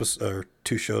got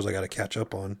two shows I got to catch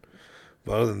up on.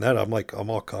 But other than that, I'm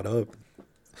all caught up.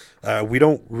 We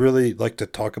don't really like to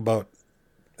talk about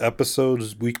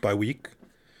episodes week by week.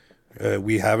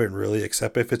 We haven't really,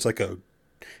 except if it's like a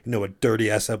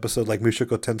dirty ass episode like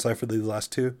Mushoku Tensei for the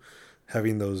last two,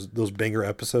 having those banger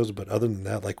episodes. But other than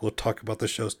that, like we'll talk about the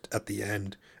shows at the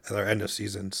end, at our end of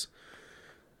seasons.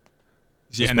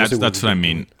 Yeah, and that's what I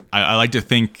mean. I like to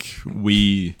think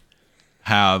we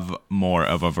have more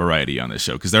of a variety on this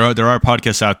show because there are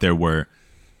podcasts out there where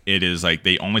it is like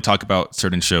they only talk about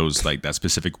certain shows like that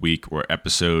specific week or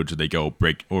episodes, or they go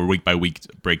week by week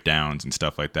breakdowns and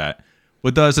stuff like that.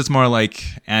 With us, it's more like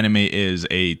anime is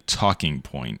a talking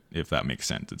point, if that makes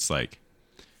sense. It's like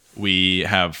we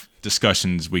have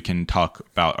discussions we can talk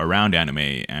about around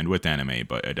anime and with anime,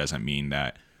 but it doesn't mean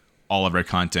that all of our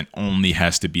content only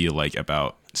has to be like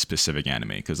about specific anime.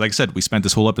 Because like I said, we spent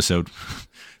this whole episode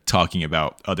talking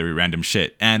about other random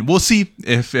shit, and we'll see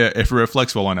if it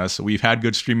reflects well on us. We've had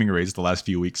good streaming rates the last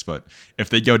few weeks, but if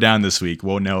they go down this week,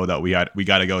 we'll know that we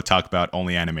got to go talk about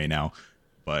only anime now.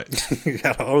 But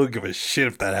I don't give a shit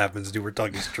if that happens, dude. We're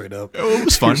talking straight up. It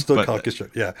was fun. We're still talking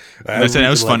straight. Yeah, it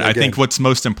was fun. I think what's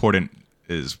most important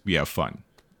is we have fun.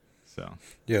 So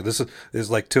yeah, this is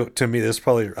like to me, this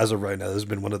probably as of right now, this has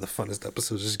been one of the funnest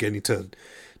episodes. Just getting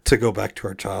to go back to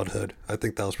our childhood. I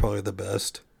think that was probably the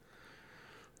best.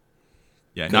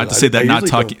 Yeah, not to say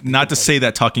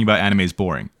that talking about anime is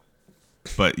boring,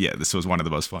 but yeah, this was one of the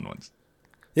most fun ones.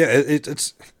 Yeah,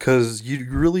 it's because you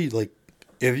really like,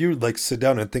 if you like sit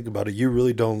down and think about it, you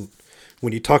really don't.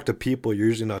 When you talk to people, you're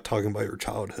usually not talking about your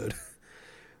childhood.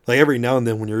 Like every now and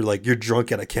then, when you're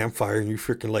drunk at a campfire and you're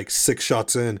freaking like 6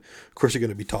 shots in, of course you're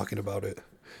gonna be talking about it.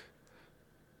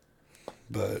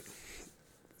 But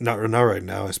not right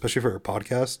now, especially for a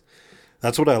podcast.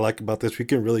 That's what I like about this. We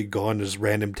can really go on just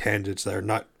random tangents that are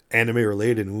not anime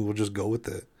related, and we'll just go with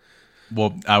it.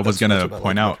 Well, I was going to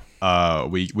point out,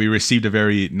 we received a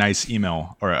very nice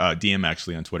email, or a DM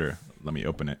actually on Twitter. Let me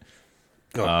open it.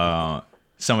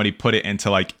 Somebody put it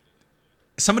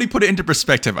into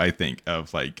perspective, I think,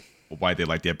 of like why they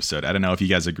liked the episode. I don't know if you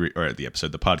guys agree, or the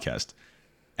podcast.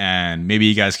 And maybe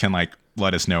you guys can like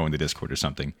let us know in the Discord or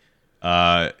something.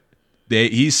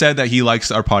 He said that he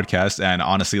likes our podcast, and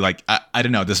honestly, like I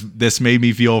don't know, this made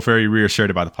me feel very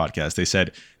reassured about the podcast. They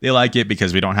said they like it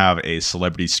because we don't have a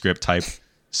celebrity script type,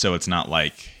 so it's not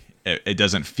like it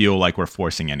doesn't feel like we're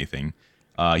forcing anything.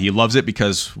 He loves it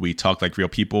because we talk like real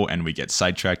people and we get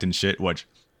sidetracked and shit, which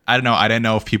I don't know. I didn't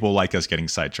know if people like us getting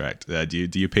sidetracked. Do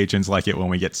you patrons like it when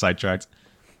we get sidetracked?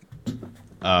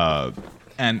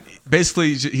 And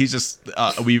basically, he's just.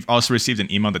 We've also received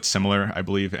an email that's similar, I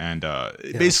believe, and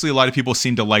basically, a lot of people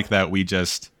seem to like that we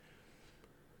just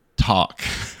talk.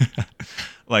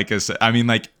 Like I said, I mean,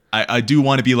 like I do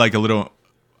want to be like a little.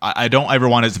 I don't ever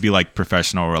want it to be like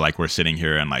professional or like we're sitting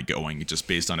here and like going just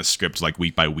based on a script, like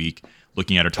week by week,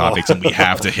 looking at our topics, and we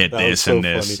have to hit this and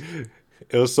this. Funny.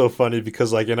 It was so funny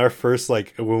because like in our first,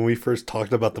 like when we first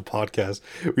talked about the podcast,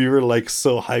 we were like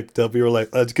so hyped up. We were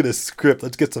like, let's get a script,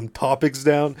 let's get some topics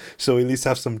down, so we at least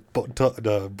have some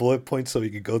bullet points so we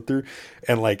could go through.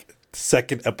 And like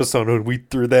second episode, we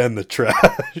threw that in the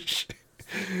trash.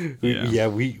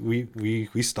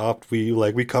 We stopped.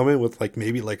 We come in with like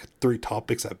maybe like 3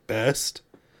 topics at best,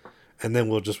 and then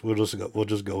we'll just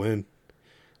go in.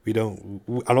 I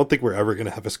don't think we're ever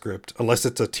gonna have a script unless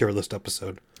it's a tier list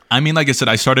episode. I mean, like I said,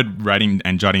 I started writing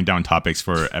and jotting down topics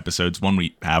for episodes when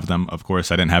we have them. Of course,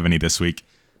 I didn't have any this week,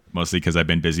 mostly because I've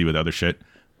been busy with other shit.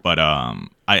 But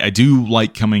I do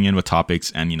like coming in with topics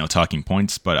and, talking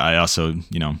points. But I also,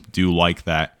 do like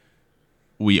that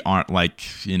we aren't like,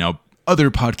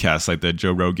 other podcasts like the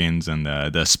Joe Rogans and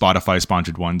the Spotify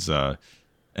sponsored ones.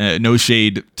 No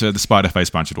shade to the Spotify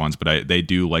sponsored ones, but they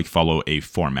do like follow a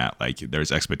format. Like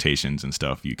there's expectations and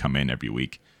stuff. You come in every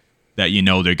week that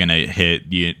they're gonna hit.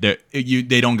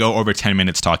 They don't go over 10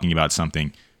 minutes talking about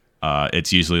something.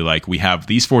 It's usually like we have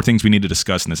these 4 things we need to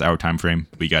discuss in this hour time frame.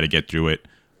 We got to get through it.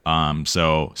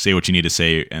 So say what you need to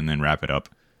say and then wrap it up.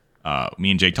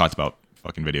 Me and Jake talked about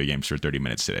fucking video games for 30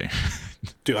 minutes today.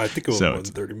 Dude, I think it was more than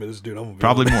 30 minutes, dude. I'm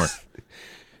probably more.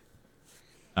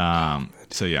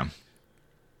 So yeah.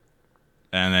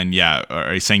 And then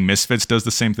are you saying Misfits does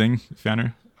the same thing,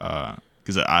 Fanner?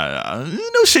 Because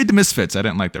no shade to Misfits. I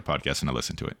didn't like their podcast and I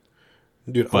listened to it.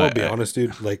 Dude, I'm gonna be honest,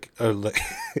 dude. Like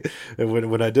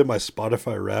when I did my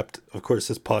Spotify Wrapped, of course,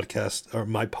 this podcast or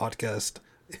my podcast,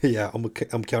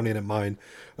 I'm counting it mine,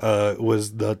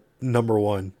 was the number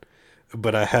 1,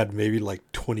 but I had maybe like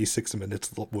 26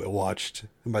 minutes watched.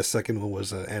 My second one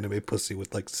was Anime Pussy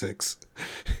with like 6.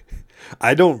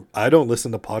 I don't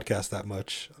listen to podcasts that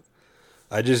much.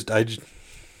 I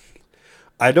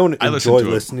don't enjoy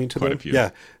listening to them. Yeah,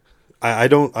 I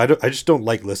just don't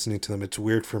like listening to them. It's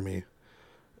weird for me.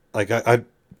 Like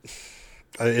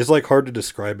it's like hard to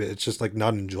describe it. It's just like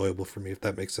not enjoyable for me, if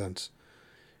that makes sense.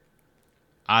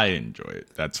 I enjoy it.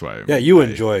 That's why. Yeah, you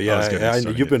enjoy it. Yeah,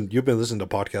 you've been listening to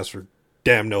podcasts for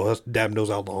damn knows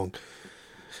how long.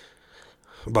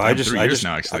 But 3 years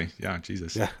now, actually. Yeah,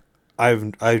 Jesus. Yeah, I've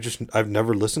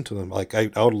never listened to them. Like I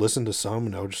would listen to some,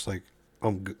 and I was just like,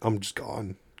 I'm just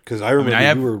gone. Because I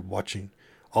remember you were watching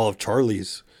all of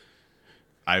Charlie's.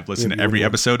 I've listened to every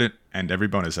episode and every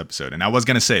bonus episode. And I was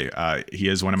going to say, he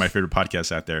is one of my favorite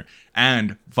podcasts out there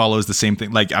and follows the same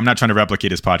thing. Like, I'm not trying to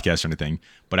replicate his podcast or anything,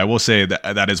 but I will say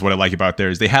that is what I like about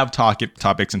theirs. They have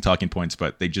topics and talking points,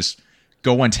 but they just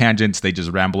go on tangents. They just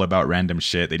ramble about random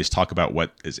shit. They just talk about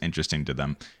what is interesting to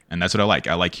them. And that's what I like.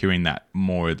 I like hearing that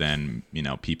more than,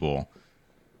 people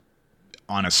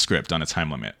on a script, on a time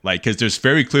limit. Like, because there's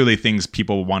very clearly things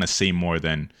people want to say more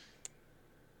than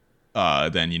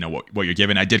what you're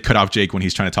given. I did cut off Jake when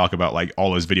he's trying to talk about like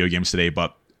all his video games today,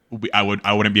 but I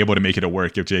wouldn't be able to make it a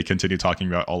work if Jake continued talking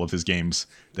about all of his games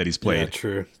that he's played. Yeah,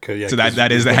 true. So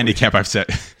that is the handicap I've set.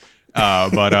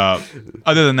 But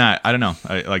other than that, I don't know.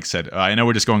 Like I said, I know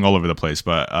we're just going all over the place,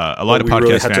 but a lot of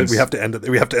podcast fans. We have to end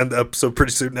the episode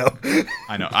pretty soon now.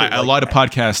 I know. A lot of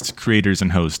podcast creators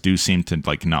and hosts do seem to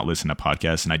like not listen to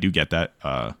podcasts, and I do get that.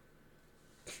 I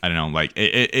don't know. Like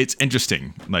it's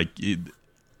interesting. Like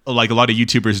a lot of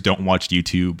YouTubers don't watch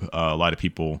YouTube. A lot of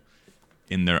people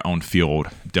in their own field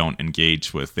don't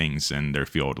engage with things in their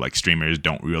field. Like streamers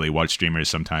don't really watch streamers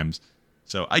sometimes.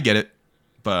 So I get it.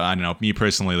 But I don't know. Me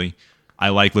personally, I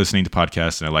like listening to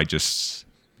podcasts and I like just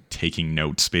taking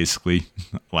notes, basically.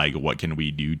 Like, what can we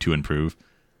do to improve?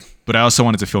 But I also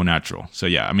want it to feel natural. So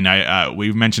yeah, I mean,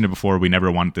 we've mentioned it before. We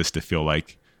never want this to feel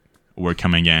like we're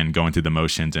coming in, going through the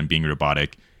motions and being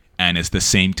robotic. And it's the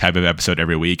same type of episode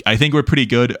every week. I think we're pretty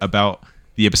good about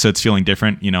the episodes feeling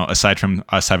different, aside from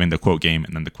us having the quote game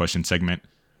and then the question segment,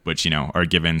 which, are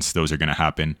givens. Those are going to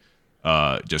happen.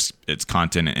 Just it's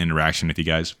content and interaction with you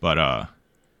guys. But I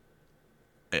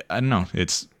don't know.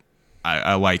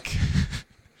 I like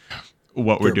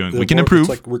what we're doing. They're We can more- improve.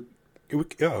 It's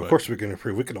like yeah, of course we can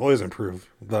improve. We can always improve.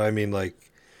 But I mean, like,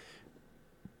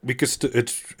 we could.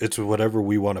 It's whatever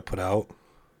we want to put out,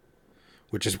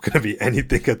 which is going to be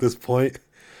anything at this point.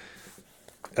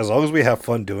 As long as we have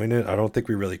fun doing it, I don't think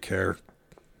we really care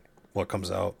what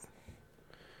comes out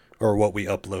or what we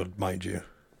upload, mind you.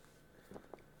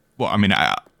 Well, I mean,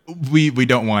 we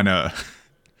don't want to.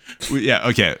 Yeah,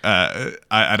 okay.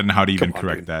 I don't know how to even Come on,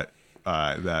 correct dude.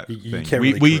 that You thing. can't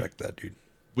really correct that, dude.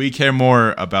 We care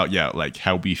more about like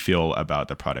how we feel about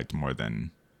the product more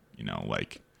than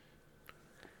like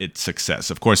its success.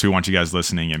 Of course, we want you guys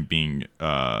listening and being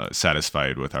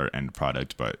satisfied with our end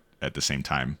product, but at the same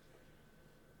time,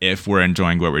 if we're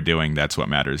enjoying what we're doing, that's what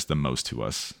matters the most to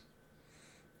us.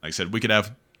 Like I said, we could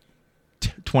have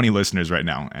 20 listeners right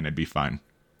now, and it'd be fine.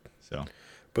 So,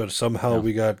 But somehow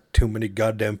we got too many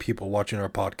goddamn people watching our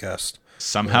podcast.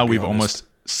 somehow Let's be we're honest.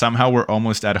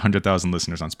 almost at 100,000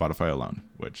 listeners on Spotify alone,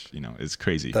 which is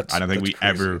crazy. That's I don't think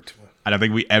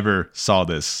we ever saw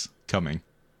this coming.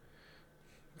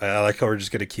 I like how we're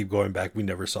just gonna keep going back. We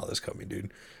never saw this coming,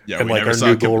 dude. Yeah, and we like never our saw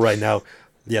new it goal coming. right now,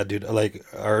 yeah, dude. Like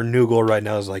our new goal right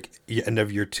now is like end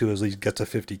of year 2 at least get to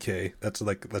 50K.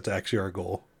 That's actually our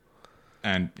goal.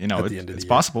 And At the end of the it's year.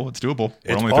 possible. It's doable. We're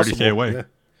It's only possible, 30K away. Yeah.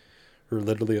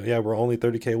 We're only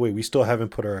 30K away. We still haven't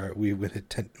put we went at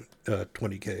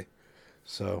 20K.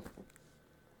 So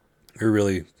we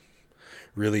really,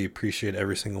 really appreciate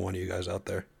every single one of you guys out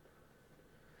there.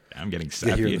 I'm getting Yeah,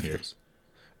 sappy in here.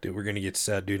 Dude, we're gonna get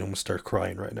sad, dude. I'm gonna start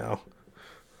crying right now.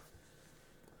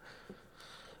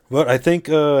 But I think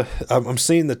I'm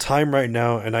seeing the time right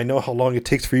now, and I know how long it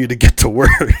takes for you to get to work.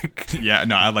 Yeah,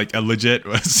 no, I legit.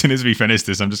 As soon as we finish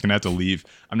this, I'm just gonna have to leave.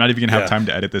 I'm not even gonna have Yeah. time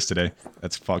to edit this today.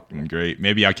 That's fucking great.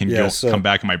 Maybe I can Yeah, so- come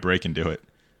back on my break and do it.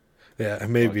 Yeah,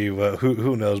 maybe.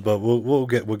 Who knows? But we'll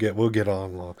get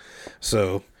on along.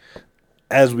 So,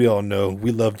 as we all know,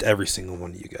 we loved every single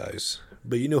one of you guys.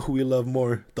 But you know who we love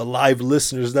more? The live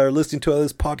listeners that are listening to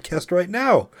this podcast right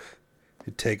now.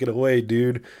 Take it away,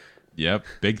 dude. Yep,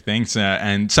 big thanks.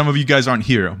 And some of you guys aren't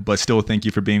here, but still thank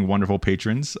you for being wonderful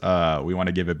patrons. We want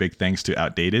to give a big thanks to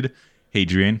Outdated,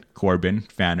 Hadrian, Corbin,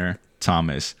 Fanner,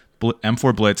 Thomas,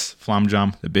 M4 Blitz,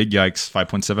 Flamjam, The Big Yikes,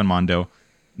 5.7 Mondo,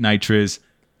 Nitrous,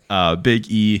 Big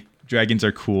E, Dragons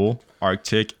Are Cool,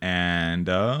 Arctic, and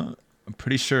I'm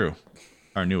pretty sure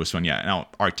our newest one. Yeah, no,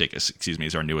 Arctic is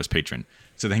our newest patron.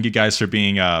 So thank you guys for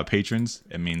being patrons.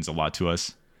 It means a lot to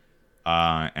us.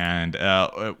 And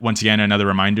once again, another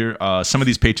reminder, some of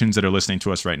these patrons that are listening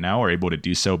to us right now are able to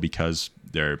do so because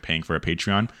they're paying for a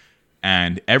Patreon.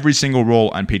 And every single role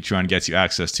on Patreon gets you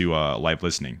access to live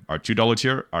listening. Our $2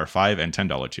 tier, our $5 and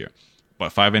 $10 tier.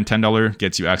 But $5 and $10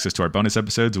 gets you access to our bonus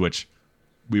episodes, which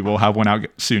we will have one out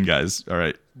soon, guys. All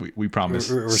right, we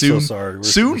promise. We're soon, so sorry. We're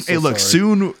soon. so Hey, look, sorry.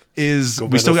 soon is Go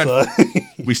we still got Minnesota.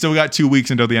 we still got 2 weeks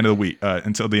until the end of the week,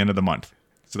 until the end of the month.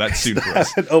 So that's soon for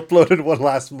us. I uploaded one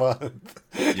last month.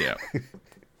 Yeah.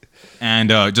 And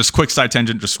just quick side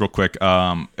tangent, just real quick.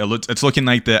 It's looking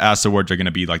like the Ask Awards are going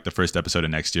to be like the first episode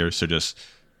of next year. So just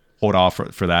hold off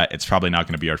for that. It's probably not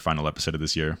going to be our final episode of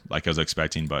this year, like I was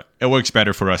expecting, but it works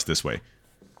better for us this way.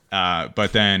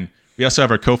 But then we also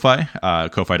have our Ko-Fi,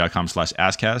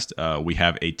 ko-fi.com/askcast. We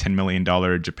have a $10 million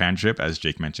Japan trip, as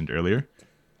Jake mentioned earlier.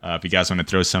 If you guys want to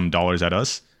throw some dollars at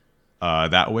us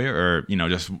that way, or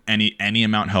just any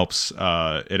amount helps,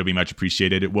 it'll be much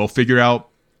appreciated. We'll figure out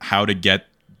how to get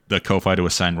the Ko-Fi to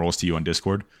assign roles to you on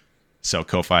Discord. So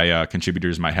Ko-Fi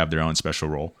contributors might have their own special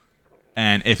role.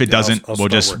 And if it doesn't, I'll we'll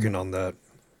start just working on that.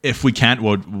 if we can't,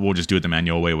 we'll just do it the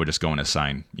manual way. We'll just go and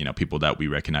assign, people that we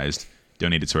recognized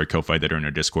donated to our Ko-Fi that are in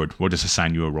our Discord. We'll just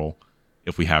assign you a role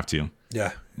if we have to.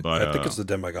 Yeah, But, I think it's the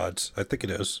Demigods. I think it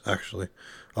is actually.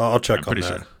 I'll check on pretty that.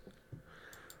 sure.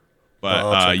 But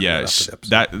I'll check on yeah, that after the episode.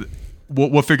 that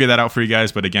we'll figure that out for you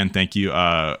guys. But again, thank you.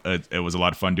 It was a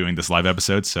lot of fun doing this live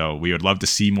episode. So we would love to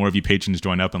see more of you patrons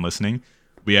join up and listening.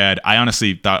 I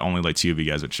honestly thought only like 2 of you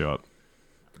guys would show up.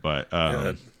 But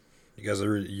Yeah, you guys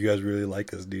really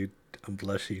like us, dude. I'm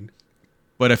blushing.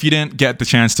 But if you didn't get the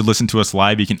chance to listen to us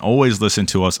live, you can always listen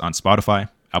to us on Spotify,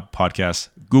 Apple Podcasts,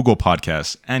 Google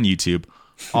Podcasts, and YouTube,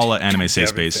 all at Anime Safe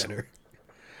Gavin Space. Fanner.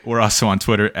 We're also on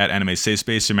Twitter at Anime Safe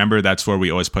Space. Remember, that's where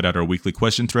we always put out our weekly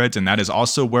question threads, and that is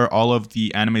also where all of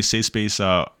the Anime Safe Space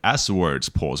Ask Awards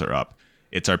polls are up.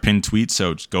 It's our pinned tweet,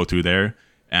 so just go through there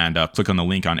and click on the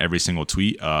link on every single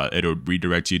tweet. It'll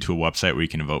redirect you to a website where you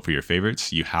can vote for your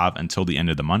favorites. You have until the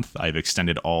end of the month. I've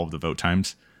extended all of the vote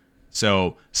times.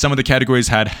 So some of the categories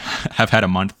have had a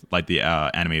month, like the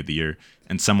Anime of the Year,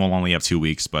 and some will only have 2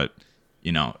 weeks, but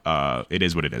it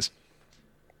is what it is.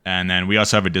 And then we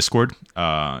also have a Discord.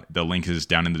 The link is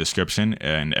down in the description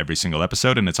in every single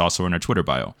episode, and it's also in our Twitter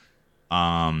bio.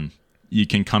 You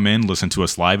can come in, listen to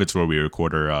us live. It's where we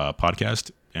record our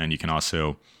podcast. And you can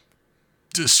also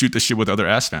just shoot the shit with other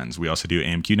ass fans. We also do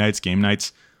AMQ nights, game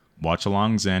nights,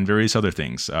 watch-alongs, and various other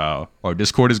things. Our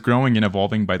Discord is growing and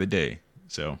evolving by the day.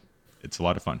 So it's a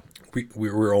lot of fun.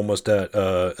 We're almost at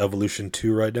Evolution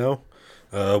 2 right now.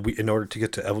 In order to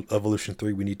get to Evolution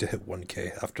 3, we need to hit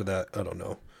 1K. After that, I don't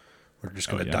know. We're just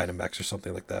going to Dynamax or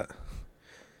something like that.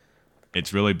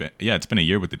 It's really been... Yeah, it's been a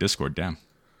year with the Discord. Damn.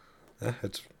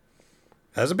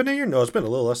 Has it been a year? No, it's been a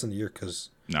little less than a year because...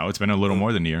 No, it's been a little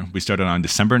more than a year. We started on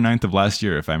December 9th of last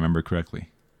year, if I remember correctly.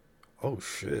 Oh,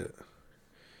 shit.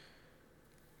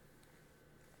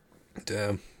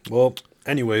 Damn. Well,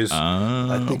 anyways,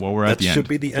 I think we're at the end. Should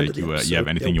be the end of the episode. You have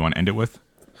anything you want to end it with?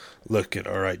 Look it,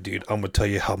 all right, dude. I'm gonna tell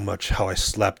you how I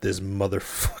slapped this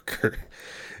motherfucker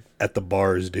at the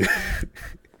bars, dude.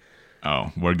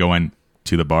 Oh, we're going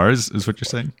to the bars, is what you're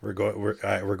saying? We're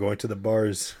going to the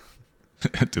bars.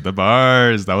 To the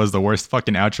bars. That was the worst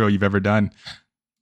fucking outro you've ever done.